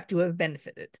just have to have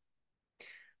benefited.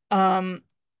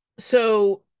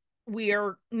 So we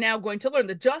are now going to learn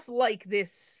that just like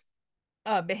this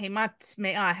behemat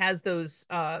me'ah has those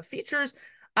features,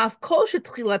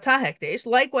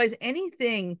 likewise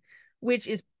anything which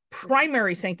is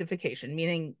primary sanctification,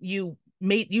 meaning you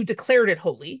declared it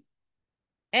holy,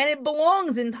 and it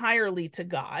belongs entirely to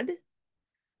God,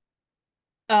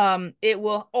 it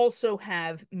will also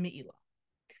have me'ila.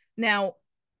 Now,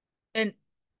 an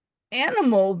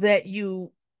animal that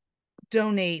you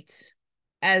donate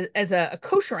as a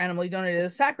kosher animal, you donate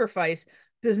as a sacrifice,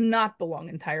 does not belong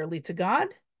entirely to God,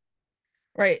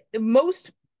 right?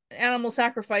 Most animal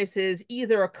sacrifices,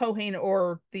 either a kohen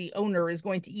or the owner is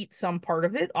going to eat some part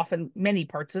of it, often many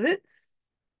parts of it.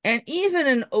 And even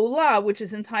an olah, which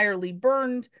is entirely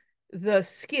burned, the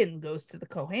skin goes to the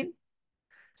kohen.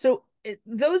 So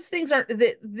those things are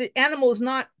the animal is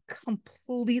not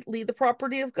completely the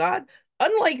property of God,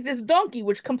 unlike this donkey,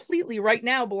 which completely right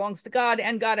now belongs to God,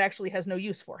 and God actually has no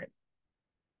use for him.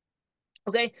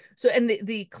 Okay, so and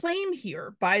the claim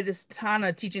here by this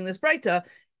Tana teaching this Breita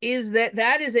is that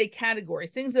that is a category,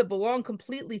 things that belong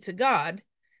completely to God,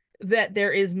 that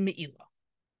there is me'ila.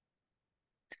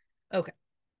 Okay.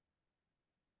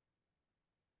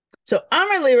 So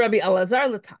Amar le Rabbi Elazar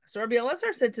l'Tana. So Rabbi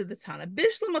Elazar said to the Tana,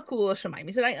 Bishlam akul l'shamayim.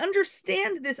 He said, I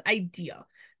understand this idea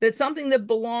that something that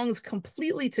belongs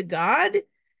completely to God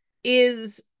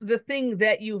is the thing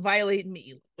that you violate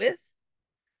me'ila with.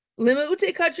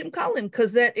 Limaute kachim kalim,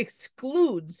 because that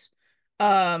excludes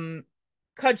kachim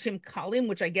kalim,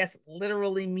 which I guess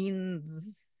literally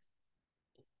means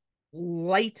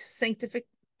light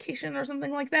sanctification or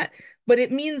something like that. But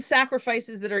it means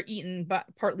sacrifices that are eaten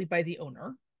partly by the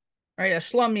owner, right? A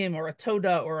shlamim or a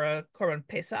toda or a korban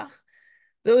pesach.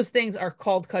 Those things are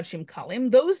called kachim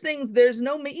kalim. Those things, there's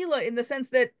no me'ila in the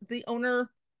sense that the owner,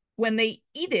 when they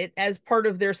eat it as part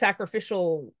of their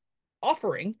sacrificial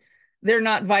offering, they're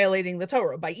not violating the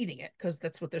Torah by eating it, because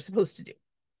that's what they're supposed to do.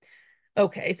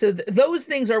 Okay, so those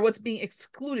things are what's being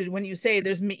excluded when you say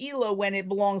there's me'ila when it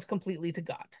belongs completely to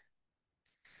God.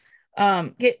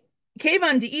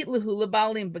 Kevan de'it lehu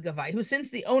lebalim begavai, who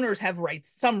since the owners have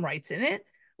some rights in it,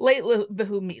 late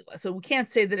behu me'ila. So we can't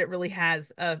say that it really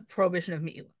has a prohibition of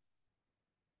me'ila.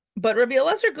 But Rabbi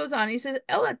Elazar goes on, he says,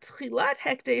 Ela tchilat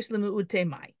hekdesh lemu'ute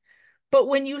mai. But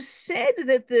when you said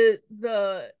that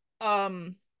the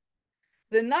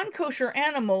non-kosher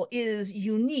animal is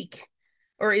unique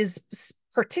or is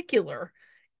particular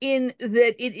in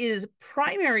that it is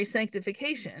primary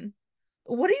sanctification,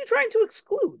 what are you trying to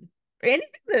exclude?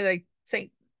 Anything that I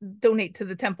say donate to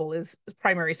the temple is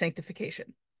primary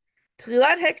sanctification.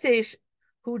 Tchilat hekdesh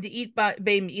hu de'it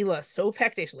bei me'ila, sof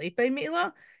hekdesh leit bei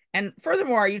me'ila. And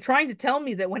furthermore, are you trying to tell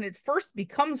me that when it first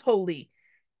becomes holy,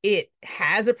 it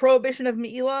has a prohibition of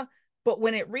me'ila, but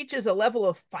when it reaches a level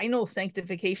of final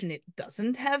sanctification, it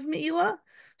doesn't have me'ila?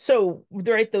 So,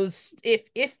 right, those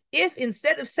if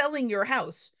instead of selling your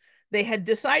house, they had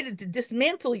decided to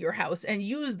dismantle your house and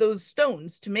use those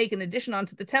stones to make an addition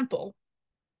onto the temple,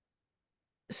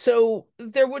 so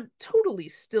there would totally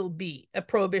still be a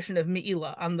prohibition of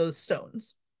me'ila on those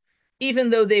stones, even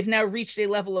though they've now reached a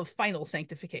level of final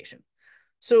sanctification.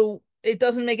 So it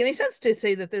doesn't make any sense to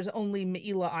say that there's only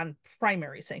me'ila on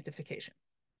primary sanctification.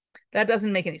 That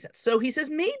doesn't make any sense. So he says,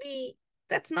 maybe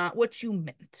that's not what you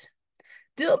meant.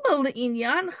 Maybe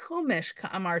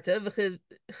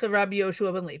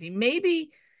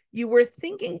you were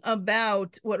thinking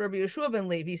about what Rabbi Yoshua ben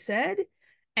Levi said,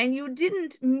 and you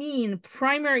didn't mean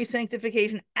primary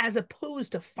sanctification as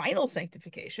opposed to final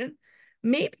sanctification.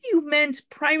 Maybe you meant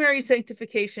primary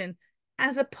sanctification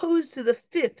as opposed to the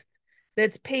fifth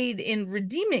that's paid in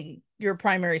redeeming your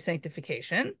primary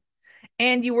sanctification.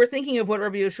 And you were thinking of what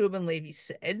Rabbi Yoshua ben Levi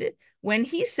said when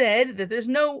he said that there's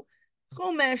no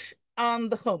chomesh on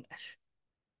the chomesh.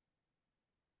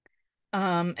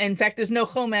 In fact, there's no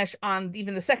chomesh on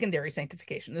even the secondary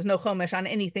sanctification. There's no chomesh on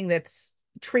anything that's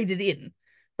traded in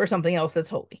for something else that's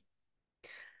holy.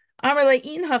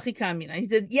 He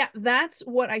said, yeah, that's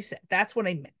what I said. That's what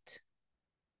I meant.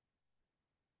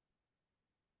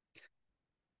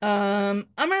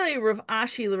 Amarle Rav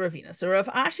Ashi Ravina. So Rav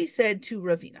Ashi said to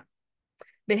Ravina,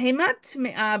 Behemat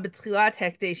mea betchilat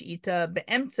hekdesh ita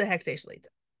beemtza hekdesh leita.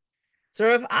 So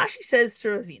Rav Ashi says to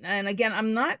Ravina, and again,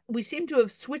 we seem to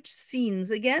have switched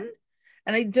scenes again,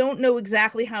 and I don't know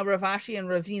exactly how Rav Ashi and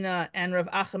Ravina and Rav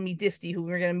Achami Difti, who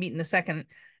we're going to meet in a second,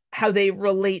 how they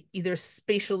relate either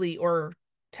spatially or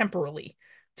temporally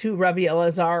to Rabbi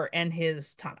Elazar and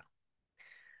his Tana.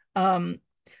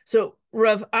 So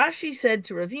Rav Ashi said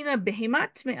to Ravina,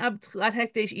 Behemat me'ab tchilat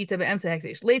hekdesh ita be'emtza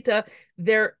hekdesh leita.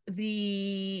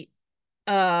 The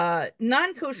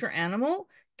non-kosher animal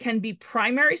can be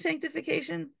primary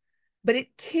sanctification, but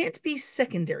it can't be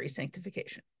secondary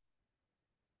sanctification.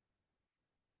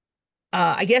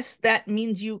 I guess that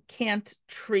means you can't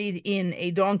trade in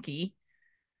a donkey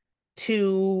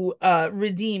to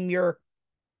redeem your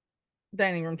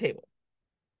dining room table,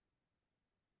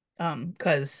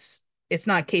 because it's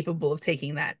not capable of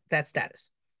taking that status.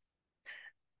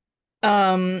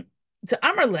 To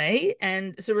Amarle,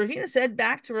 and so Ravina said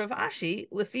back to Rav Ashi,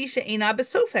 Lefisha Eina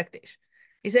Besof Hekdesh.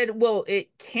 He said, well,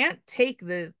 it can't take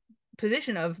the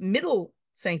position of middle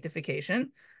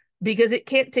sanctification because it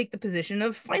can't take the position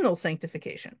of final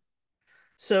sanctification.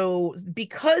 So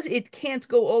because it can't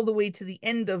go all the way to the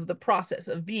end of the process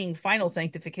of being final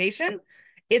sanctification,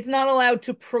 it's not allowed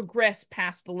to progress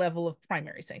past the level of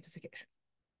primary sanctification.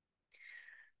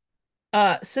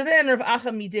 So then Rav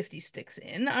Acha Midifti sticks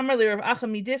in. Amar li Rav Acha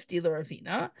Midifti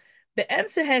l'Ravina,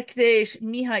 be'emse hekdesh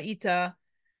miha ita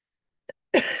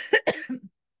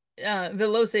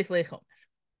velo seif lechomesh.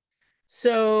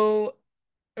 So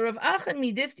Rav Acha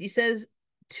Midifti says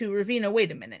to Ravina,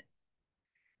 wait a minute.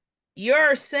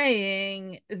 You're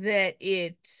saying that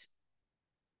it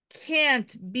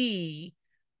can't be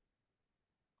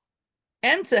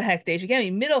emsa hekdesh, it can't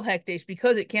be middle hekdesh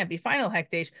because it can't be final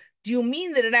hekdesh. Do you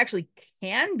mean that it actually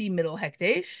can be middle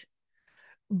hekdesh,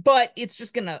 but it's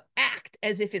just going to act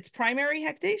as if it's primary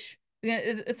hekdesh?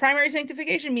 Primary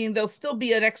sanctification, meaning there'll still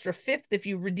be an extra fifth if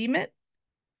you redeem it.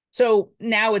 So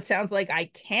now it sounds like I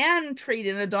can trade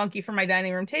in a donkey for my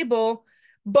dining room table,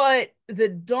 but the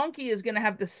donkey is going to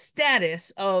have the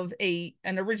status of an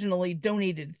originally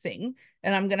donated thing,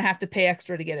 and I'm going to have to pay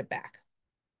extra to get it back.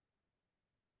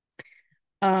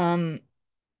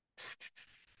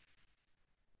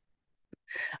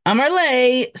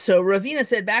 Amarle, so Ravina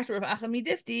said back to Rav Achami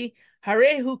Difti,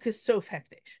 Harehu Kesof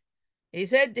Hekdesh. He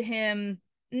said to him,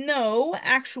 no,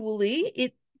 actually,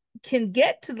 it can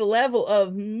get to the level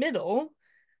of middle,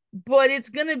 but it's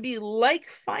going to be like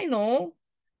final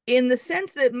in the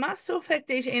sense that Masof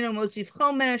Hekdesh Eno Mosif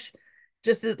Chomesh,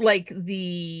 just like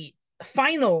the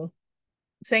final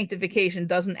sanctification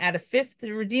doesn't add a fifth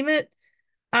to redeem it.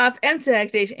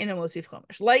 Likewise,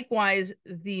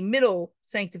 the middle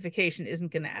sanctification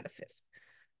isn't going to add a fifth.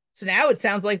 So now it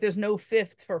sounds like there's no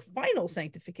fifth for final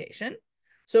sanctification.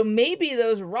 So maybe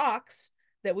those rocks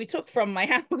that we took from my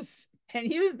house and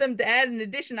used them to add an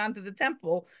addition onto the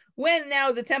temple, when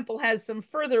now the temple has some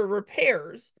further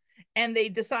repairs and they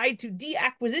decide to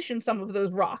deacquisition some of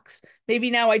those rocks,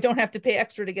 maybe now I don't have to pay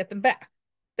extra to get them back.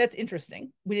 That's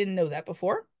interesting. We didn't know that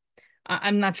before.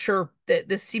 I'm not sure that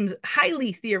this seems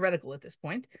highly theoretical at this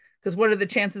point, because what are the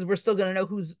chances we're still going to know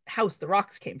whose house the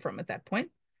rocks came from at that point?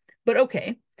 But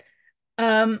okay.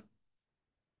 Amarle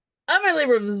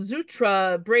Rav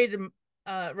Zutra Braid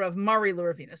Rav Mari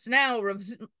Ravina. So now Rav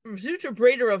Zutra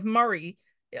Brader of Mari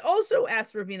also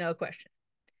asked Ravina a question.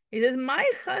 He says, "My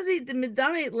chazi de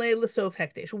midame le lesof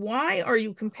hekdesh. Why are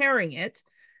you comparing it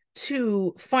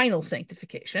to final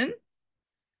sanctification?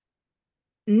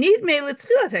 Need me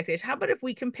letzilat hekdesh. How about if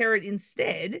we compare it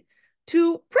instead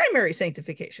to primary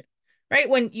sanctification? Right?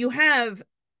 When you have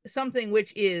something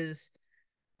which is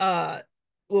what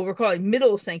we're calling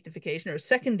middle sanctification or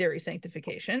secondary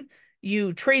sanctification,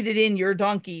 you traded in your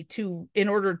donkey in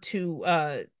order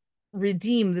to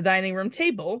redeem the dining room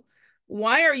table.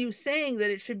 why are you saying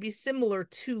that it should be similar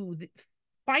to the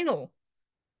final?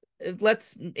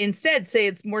 Let's instead say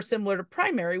it's more similar to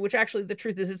primary, which actually the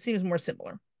truth is it seems more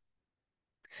similar.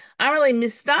 He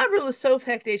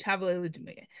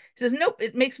says, nope,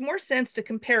 it makes more sense to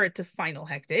compare it to final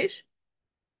hekdesh.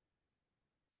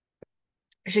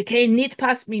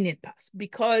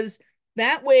 Because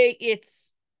that way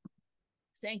it's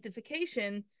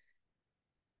sanctification,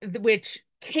 which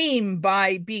came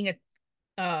by being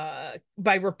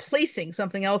by replacing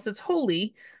something else that's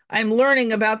holy. I'm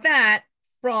learning about that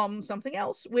from something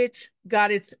else, which got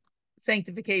its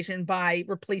sanctification by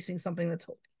replacing something that's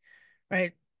holy,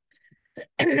 right?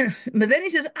 But then he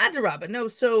says, Adarabba. No,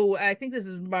 so I think this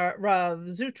is Rav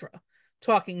Zutra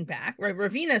talking back, right?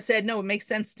 Ravina said, no, it makes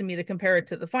sense to me to compare it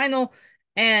to the final.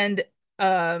 And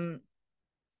Rav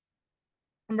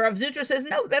Zutra says,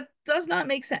 no, that does not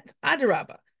make sense.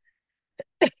 Adarabba.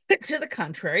 To the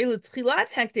contrary, you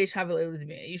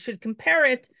should compare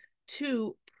it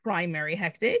to primary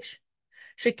hekdesh.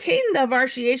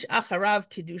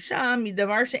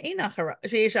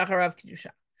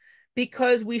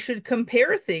 Because we should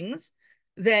compare things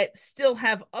that still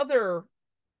have other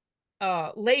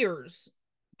layers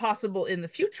possible in the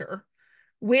future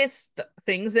with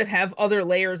things that have other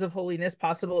layers of holiness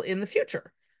possible in the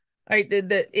future. Right?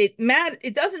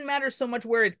 It doesn't matter so much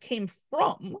where it came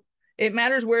from. It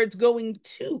matters where it's going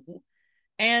to.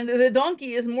 And the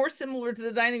donkey is more similar to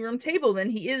the dining room table than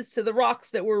he is to the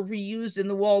rocks that were reused in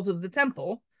the walls of the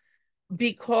temple,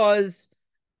 because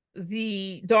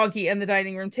the donkey and the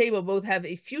dining room table both have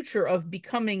a future of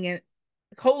becoming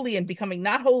holy and becoming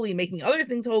not holy, making other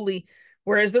things holy,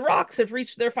 whereas the rocks have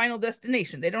reached their final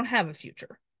destination. They don't have a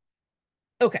future.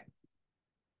 Okay.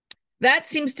 That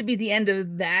seems to be the end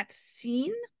of that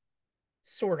scene,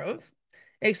 sort of,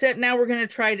 except now we're going to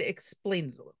try to explain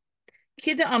it a little.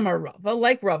 Kida Amar Rava,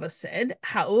 like Rava said,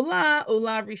 Ha'ola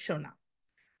Ola Rishona.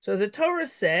 So the Torah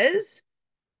says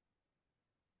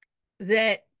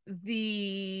that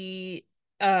it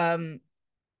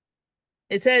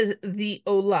says the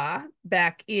Ola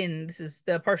back in, this is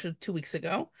the parsha 2 weeks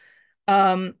ago.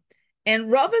 And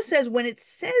Rava says when it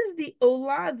says the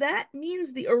Ola, that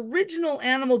means the original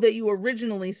animal that you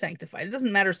originally sanctified. It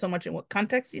doesn't matter so much in what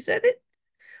context he said it,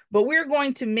 but we're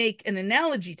going to make an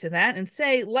analogy to that and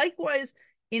say, likewise,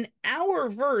 in our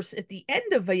verse at the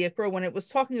end of Vayikra, when it was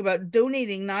talking about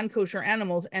donating non-kosher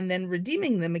animals and then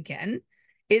redeeming them again,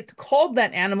 it called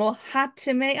that animal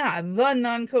Hatime'ah, the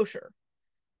non-kosher.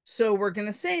 So we're going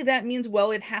to say that means, well,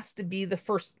 it has to be the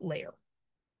first layer.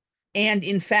 And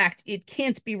in fact, it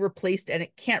can't be replaced and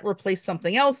it can't replace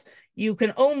something else. You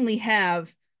can only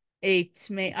have a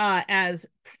Tme'ah as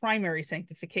primary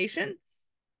sanctification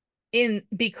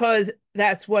because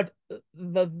that's what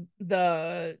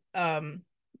the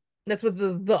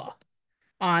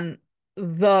on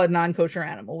the non-kosher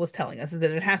animal was telling us, is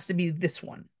that it has to be this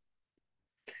one.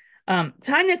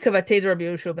 Tanya Kavatei Rabbi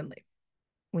Yoshua ben Levi.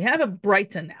 We have a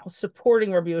Breita now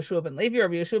supporting Rabbi Yoshua ben Levi.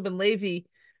 Rabbi Yoshua ben Levi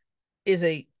is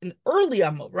an early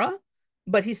Amora,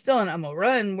 but he's still an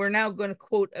Amora, and we're now going to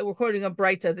we're quoting a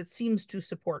Breita that seems to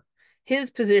support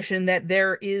his position that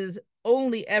there is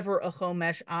only ever a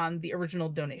chomesh on the original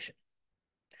donation.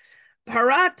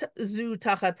 Parat zu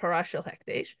tachat parashel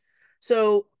hekdesh.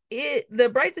 So the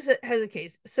Breita has a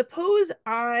case. Suppose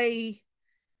I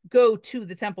go to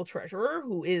the temple treasurer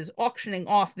who is auctioning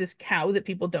off this cow that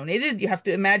people donated. You have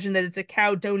to imagine that it's a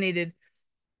cow donated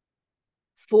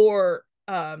for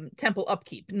temple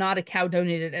upkeep, not a cow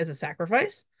donated as a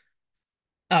sacrifice.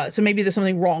 So maybe there's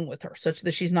something wrong with her, such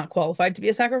that she's not qualified to be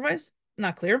a sacrifice.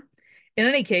 Not clear. In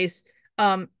any case,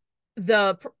 the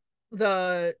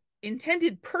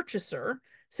intended purchaser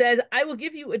says, I will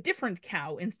give you a different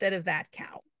cow instead of that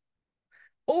cow.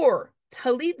 Or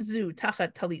talit zu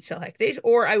tachat talit shel hekdesh,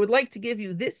 or I would like to give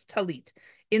you this talit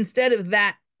instead of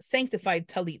that sanctified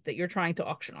talit that you're trying to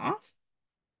auction off.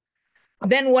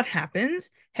 Then what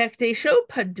happens? Hekdesho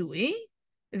padui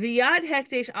v'yad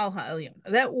hekdesh al ha'elyon.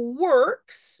 That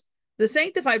works. The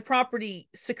sanctified property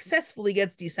successfully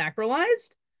gets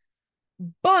desacralized,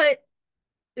 but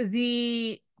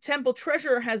the temple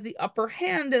treasurer has the upper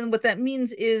hand, and what that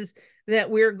means is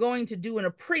that we're going to do an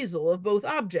appraisal of both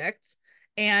objects,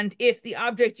 and if the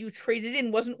object you traded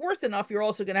in wasn't worth enough, you're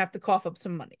also going to have to cough up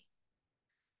some money.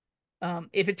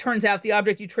 If it turns out the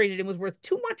object you traded in was worth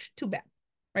too much, too bad.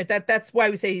 Right? That's why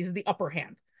we say he's the upper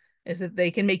hand, is that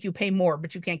they can make you pay more,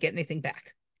 but you can't get anything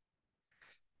back.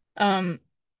 Parazu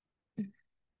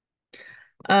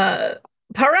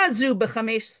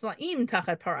b'chamesh slaim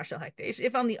tachat parashel hekdesh.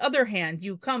 If on the other hand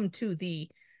you come to the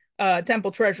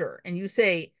temple treasurer and you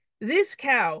say, this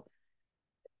cow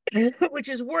which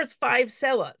is worth 5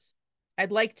 selas.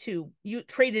 I'd like to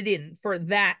trade it in for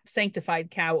that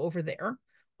sanctified cow over there.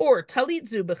 Or talit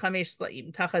zu b'chamesh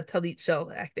slaim tacha talit shel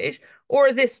hekdesh.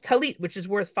 Or this talit, which is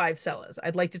worth 5 selas.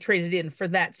 I'd like to trade it in for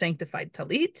that sanctified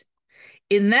talit.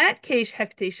 In that case,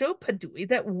 hektesho padui,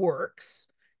 that works.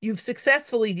 You've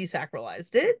successfully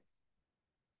desacralized it.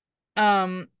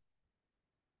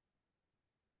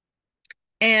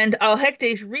 And al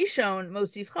hekdesh rishon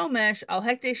mosif chomesh, al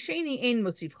hekdesh sheni ein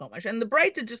mosif chomesh. And the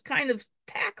Braita just kind of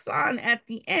tacks on at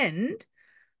the end,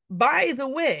 by the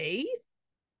way,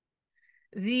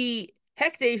 the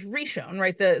hekdesh rishon,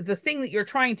 right, the thing that you're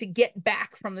trying to get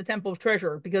back from the Temple of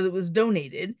Treasure because it was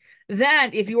donated,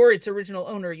 that if you're its original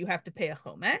owner, you have to pay a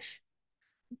chomesh.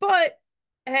 But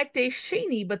hekdesh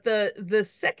sheni, but the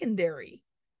secondary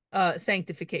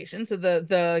sanctification, so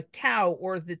the cow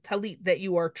or the talit that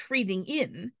you are trading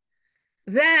in,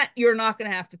 that you're not going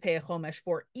to have to pay a chomesh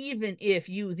for, even if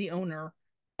you, the owner,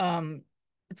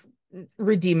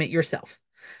 redeem it yourself.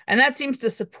 And that seems to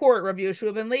support Rabbi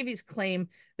Yoshua ben Levi's claim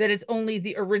that it's only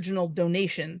the original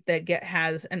donation that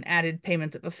has an added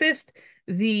payment of a fifth.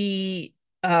 The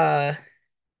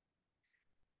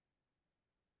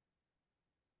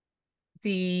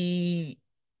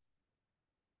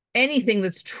anything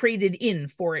that's traded in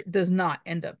for it does not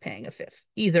end up paying a fifth,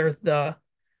 either the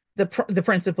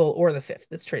principal or the fifth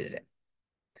that's traded in.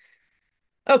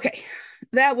 Okay,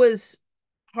 that was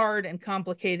hard and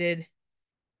complicated.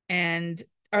 And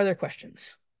are there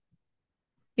questions?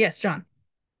 Yes, John.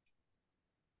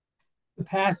 The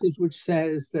passage which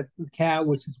says that the cow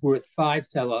which is worth 5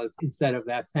 selas instead of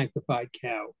that sanctified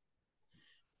cow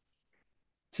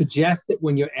suggests that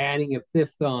when you're adding a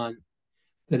fifth on,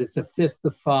 that it's a fifth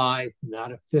of 5,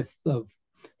 not a fifth of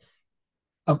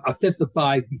a fifth of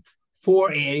 5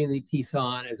 before adding the piece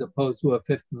on, as opposed to a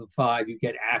fifth of the 5 you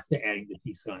get after adding the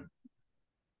piece on.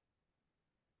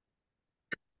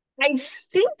 I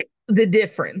think the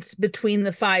difference between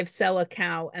the 5 sela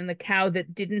cow and the cow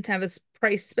that didn't have a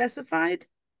price specified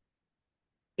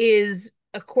is,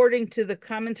 according to the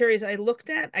commentaries I looked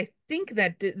at, I think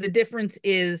that the difference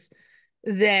is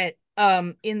that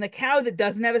in the cow that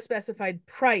doesn't have a specified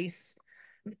price,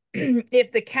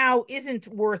 if the cow isn't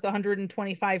worth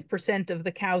 125% of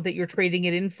the cow that you're trading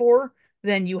it in for,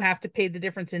 then you have to pay the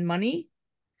difference in money.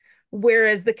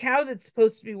 Whereas the cow that's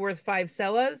supposed to be worth 5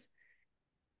 selas,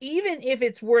 even if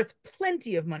it's worth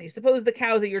plenty of money, suppose the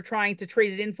cow that you're trying to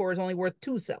trade it in for is only worth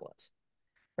 2 selas,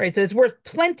 right? So it's worth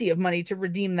plenty of money to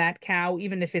redeem that cow,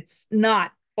 even if it's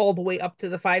not all the way up to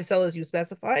the 5 selas you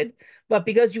specified. But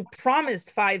because you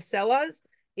promised 5 selas,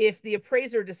 if the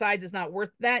appraiser decides it's not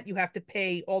worth that, you have to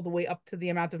pay all the way up to the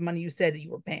amount of money you said you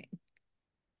were paying.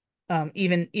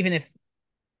 Even if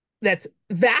that's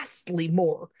vastly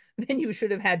more than you should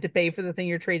have had to pay for the thing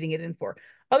you're trading it in for.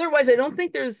 Otherwise, I don't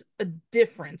think there's a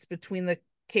difference between the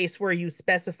case where you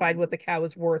specified what the cow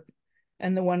is worth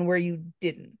and the one where you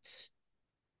didn't.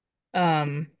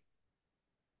 And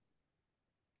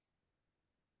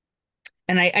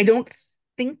I don't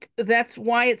think that's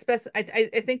why it's I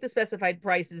think the specified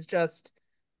price is just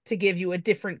to give you a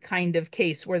different kind of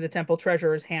case where the temple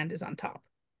treasurer's hand is on top,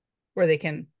 where they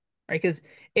can, right? Because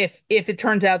if it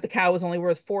turns out the cow is only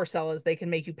worth 4 selas, they can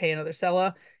make you pay another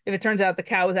sela. If it turns out the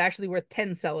cow is actually worth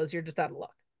 10 selas, you're just out of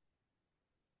luck.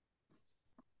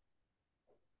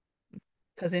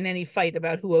 Because in any fight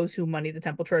about who owes who money, the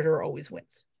temple treasurer always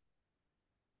wins.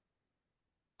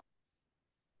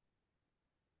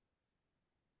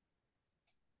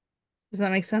 Does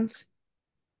that make sense?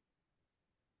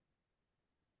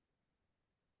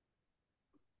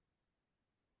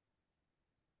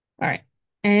 All right.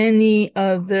 Any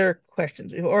other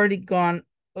questions? We've already gone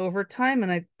over time,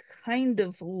 and I'd kind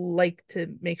of like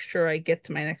to make sure I get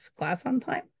to my next class on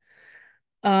time.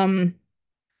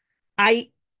 I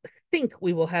think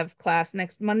we will have class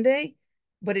next Monday,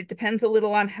 but it depends a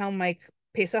little on how my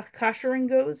Pesach koshering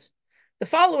goes. The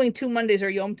following 2 Mondays are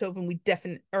Yom Tov, and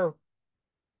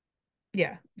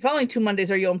the following 2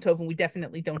 Mondays are Yom Tov, and we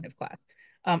definitely don't have class.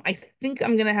 I think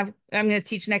I'm gonna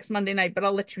teach next Monday night, but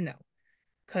I'll let you know.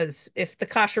 Because if the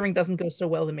koshering doesn't go so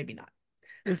well, then maybe not.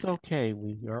 It's okay.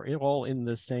 We are all in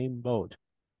the same boat.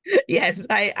 Yes,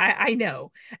 I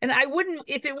know. And I wouldn't,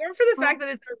 if it weren't for the fact that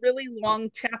it's a really long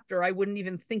chapter, I wouldn't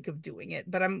even think of doing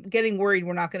it. But I'm getting worried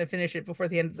we're not going to finish it before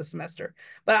the end of the semester.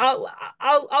 But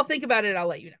I'll think about it. I'll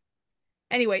let you know.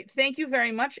 Anyway, thank you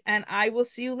very much, and I will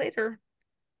see you later.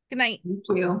 Good night.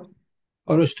 Thank you.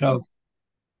 Chodesh Tov.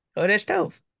 Chodesh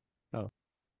Tov.